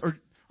folks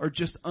are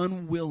just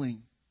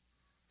unwilling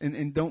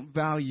and don't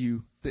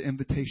value the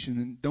invitation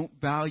and don't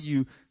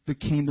value the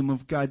kingdom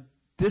of God.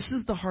 This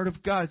is the heart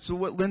of God. So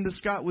what Linda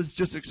Scott was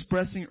just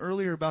expressing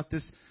earlier about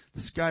this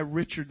guy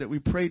Richard that we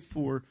prayed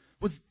for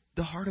was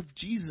the heart of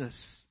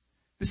Jesus.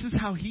 This is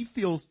how he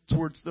feels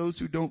towards those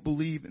who don't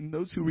believe and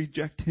those who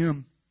reject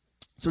him.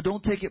 So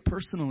don't take it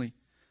personally.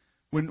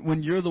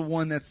 When you're the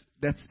one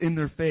that's in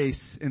their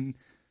face and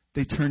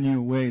they turn you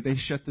away, they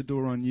shut the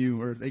door on you,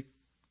 or they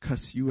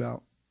cuss you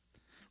out.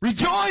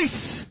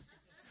 Rejoice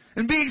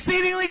and be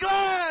exceedingly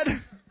glad,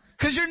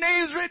 because your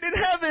name's written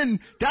in heaven.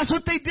 That's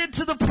what they did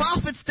to the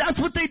prophets. That's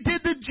what they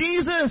did to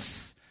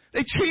Jesus.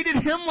 They treated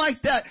him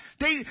like that.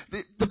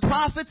 The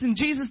prophets and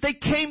Jesus, they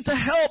came to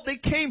help. They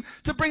came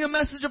to bring a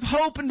message of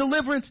hope and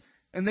deliverance.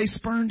 And they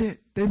spurned it.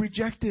 They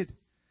rejected.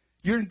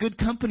 You're in good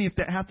company if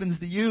that happens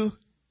to you.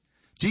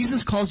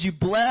 Jesus calls you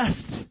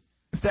blessed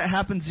if that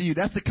happens to you.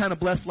 That's the kind of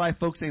blessed life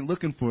folks ain't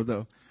looking for,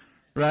 though.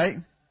 Right?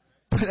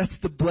 But that's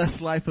the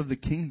blessed life of the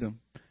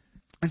kingdom.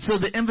 And so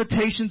the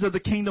invitations of the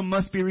kingdom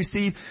must be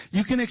received.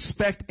 You can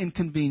expect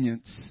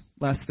inconvenience.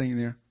 Last thing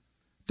there.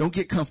 Don't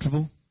get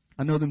comfortable.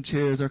 I know them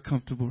chairs are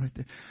comfortable right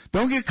there.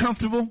 Don't get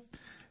comfortable.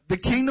 The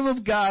kingdom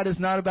of God is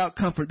not about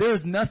comfort. There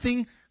is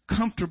nothing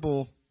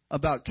comfortable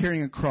about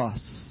carrying a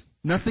cross.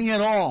 Nothing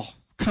at all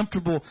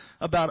comfortable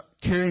about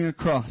carrying a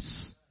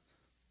cross.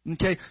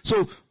 Okay?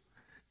 So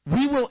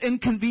we will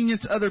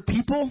inconvenience other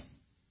people.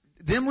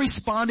 Them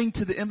responding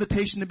to the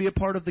invitation to be a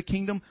part of the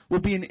kingdom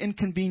will be an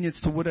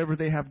inconvenience to whatever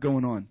they have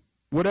going on.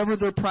 Whatever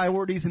their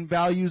priorities and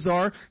values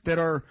are that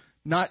are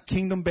not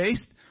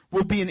kingdom-based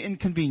will be an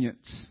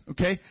inconvenience.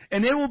 Okay?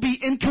 And it will be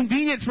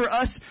inconvenient for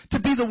us to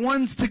be the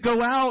ones to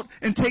go out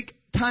and take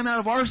time out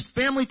of our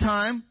family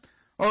time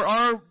or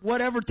our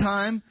whatever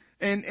time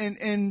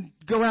and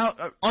go out,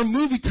 our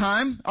movie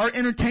time, our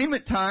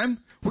entertainment time.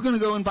 We're going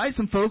to go invite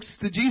some folks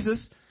to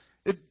Jesus.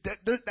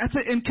 That's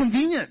an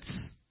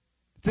inconvenience.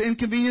 It's an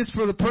inconvenience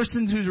for the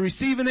person who's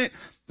receiving it.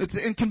 It's an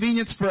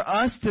inconvenience for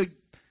us to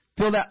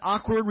feel that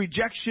awkward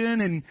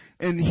rejection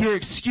and hear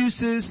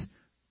excuses.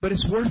 But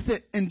it's worth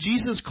it. And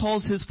Jesus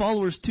calls his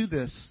followers to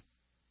this.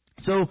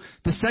 So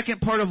the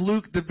second part of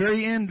Luke, the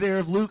very end there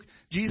of Luke,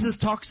 Jesus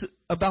talks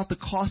about the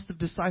cost of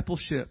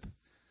discipleship.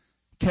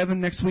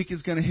 Kevin next week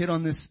is going to hit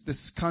on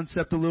this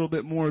concept a little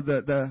bit more,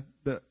 the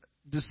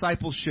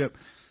discipleship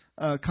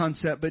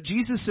concept. But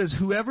Jesus says,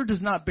 whoever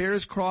does not bear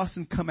his cross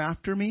and come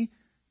after me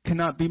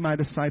cannot be my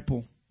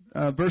disciple.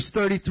 Verse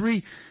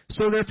 33,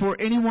 so therefore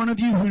any one of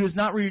you who does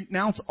not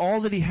renounce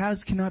all that he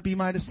has cannot be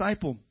my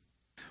disciple.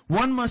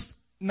 One must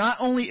not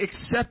only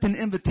accept an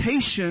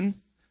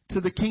invitation to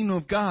the kingdom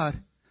of God,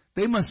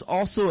 they must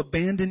also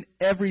abandon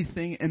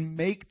everything and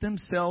make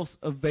themselves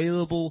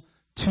available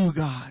to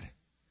God.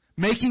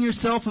 Making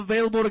yourself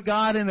available to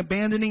God and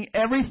abandoning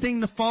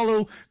everything to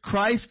follow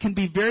Christ can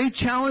be very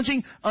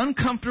challenging,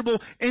 uncomfortable,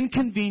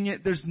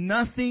 inconvenient. There's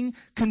nothing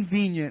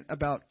convenient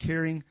about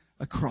carrying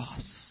a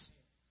cross.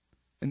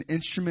 An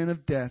instrument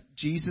of death.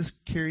 Jesus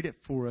carried it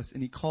for us,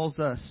 and he calls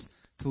us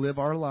to live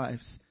our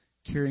lives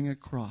carrying a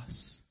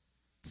cross.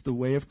 It's the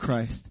way of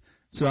Christ.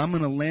 So I'm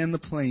going to land the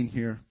plane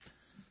here.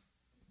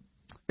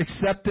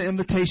 Accept the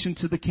invitation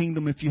to the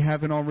kingdom if you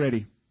haven't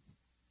already.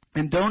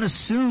 And don't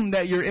assume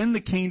that you're in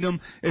the kingdom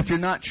if you're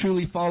not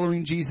truly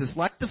following Jesus.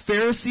 Like the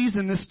Pharisees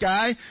and this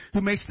guy who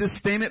makes this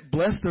statement,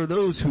 blessed are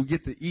those who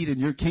get to eat in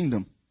your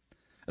kingdom.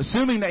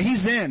 Assuming that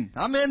he's in.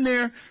 I'm in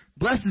there.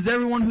 Blessed is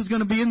everyone who's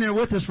going to be in there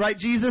with us, right,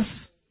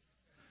 Jesus?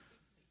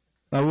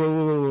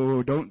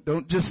 Whoa.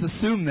 Don't just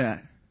assume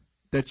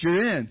that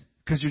you're in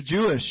because you're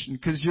Jewish and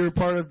because you're a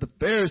part of the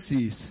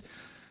Pharisees.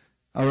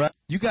 All right?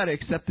 You got to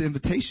accept the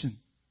invitation.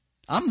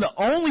 I'm the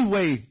only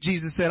way,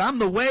 Jesus said. I'm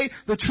the way,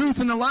 the truth,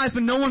 and the life,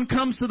 and no one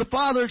comes to the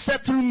Father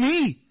except through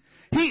me.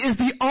 He is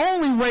the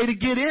only way to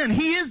get in.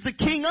 He is the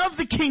King of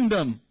the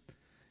kingdom.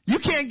 You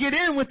can't get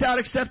in without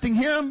accepting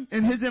him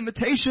and his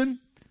invitation.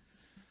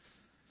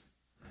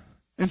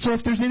 And so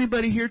if there's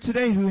anybody here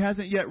today who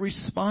hasn't yet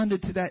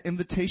responded to that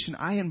invitation,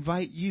 I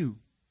invite you.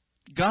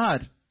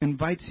 God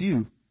invites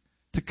you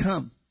to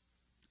come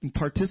and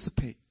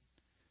participate.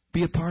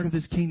 Be a part of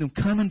his kingdom.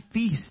 Come and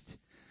feast.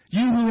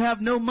 You who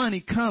have no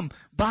money, come,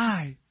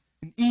 buy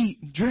and eat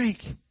and drink.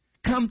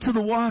 Come to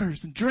the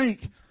waters and drink.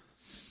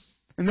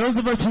 And those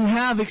of us who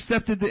have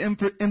accepted the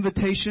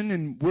invitation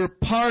and we're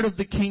part of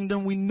the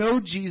kingdom, we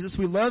know Jesus,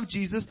 we love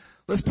Jesus,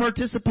 let's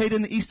participate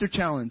in the Easter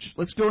challenge.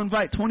 Let's go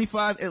invite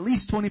at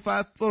least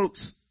 25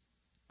 folks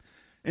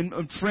and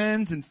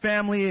friends and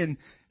family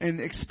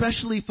and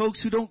especially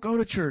folks who don't go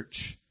to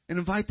church and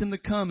invite them to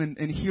come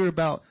and hear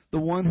about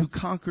the one who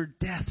conquered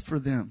death for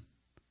them,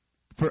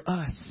 for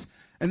us.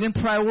 And then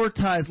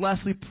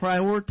lastly,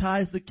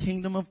 prioritize the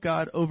kingdom of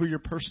God over your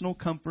personal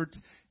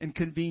comforts and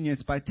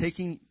convenience by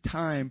taking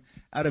time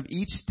out of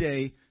each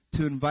day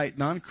to invite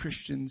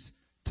non-Christians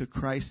to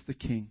Christ the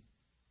King.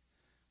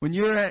 When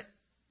you're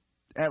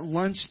at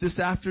lunch this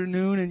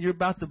afternoon and you're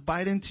about to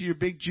bite into your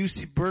big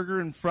juicy burger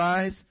and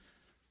fries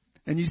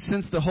and you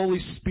sense the Holy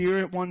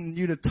Spirit wanting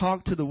you to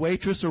talk to the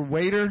waitress or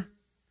waiter,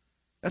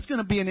 that's going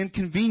to be an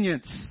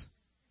inconvenience.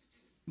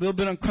 A little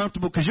bit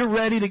uncomfortable because you're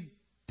ready to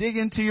dig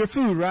into your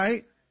food,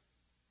 right?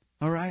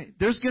 All right.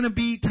 There's going to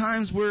be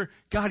times where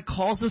God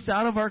calls us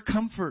out of our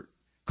comfort,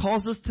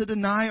 calls us to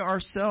deny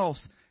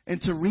ourselves and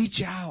to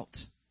reach out.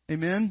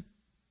 Amen?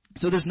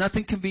 So there's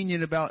nothing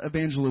convenient about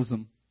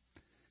evangelism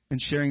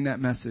and sharing that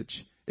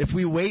message. If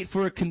we wait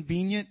for a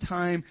convenient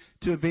time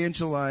to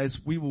evangelize,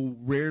 we will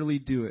rarely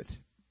do it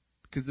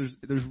because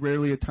there's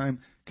rarely a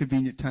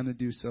convenient time to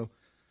do so.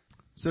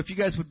 So if you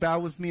guys would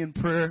bow with me in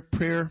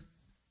prayer,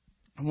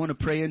 I want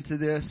to pray into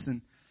this.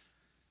 And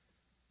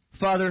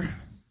Father,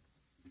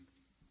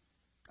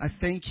 I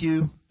thank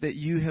you that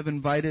you have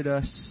invited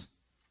us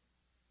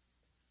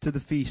to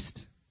the feast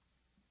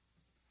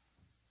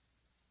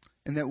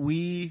and that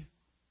we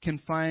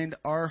can find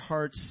our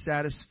hearts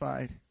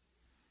satisfied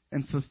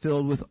and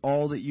fulfilled with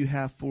all that you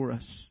have for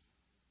us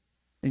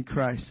in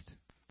Christ.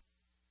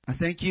 I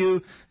thank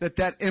you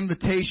that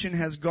invitation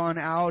has gone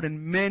out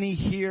and many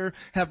here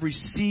have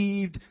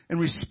received and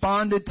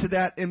responded to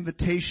that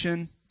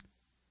invitation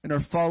and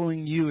are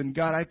following you. And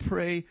God, I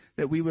pray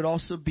that we would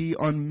also be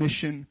on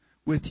mission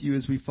with you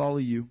as we follow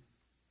you.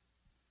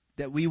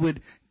 That we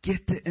would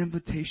get the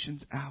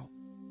invitations out.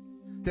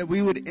 That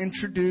we would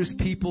introduce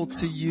people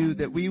to you.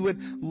 That we would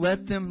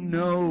let them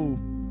know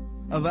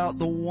about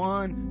the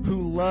one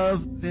who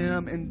loved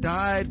them and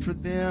died for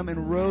them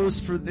and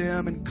rose for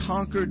them and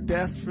conquered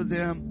death for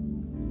them.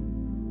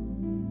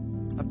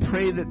 I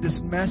pray that this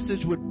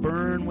message would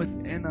burn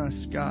within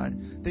us, God,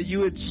 that you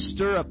would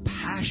stir a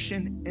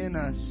passion in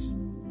us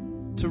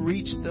to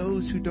reach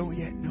those who don't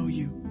yet know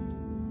you.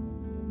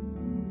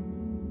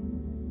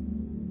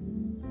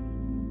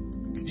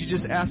 Could you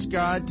just ask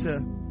God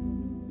to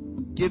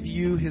give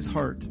you His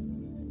heart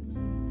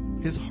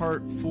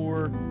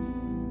for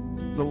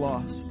the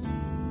lost,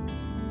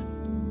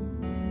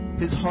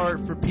 His heart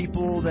for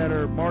people that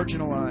are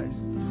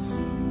marginalized,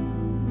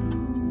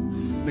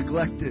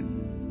 neglected,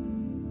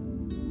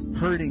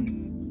 hurting.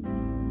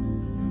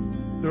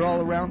 They're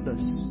all around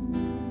us.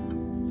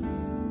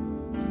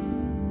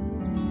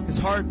 His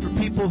heart for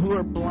people who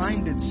are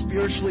blinded,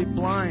 spiritually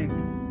blind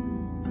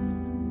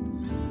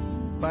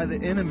by the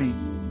enemy,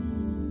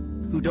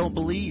 who don't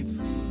believe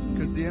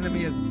because the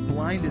enemy has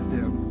blinded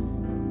them.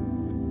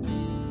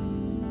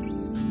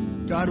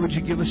 God, would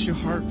you give us your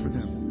heart for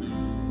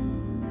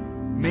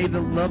them? May the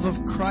love of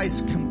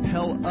Christ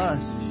compel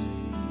us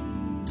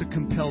to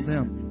compel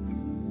them.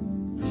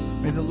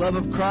 May the love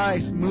of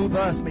Christ move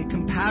us. May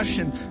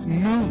compassion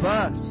move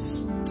us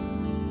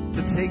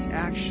to take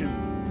action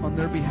on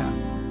their behalf.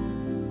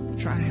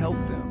 Try to help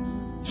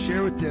them.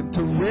 Share with them.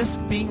 To risk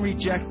being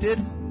rejected.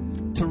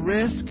 To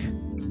risk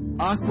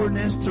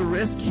awkwardness. To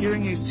risk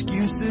hearing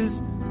excuses.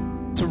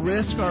 To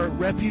risk our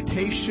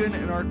reputation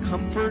and our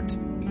comfort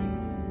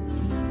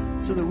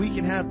so that we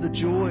can have the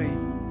joy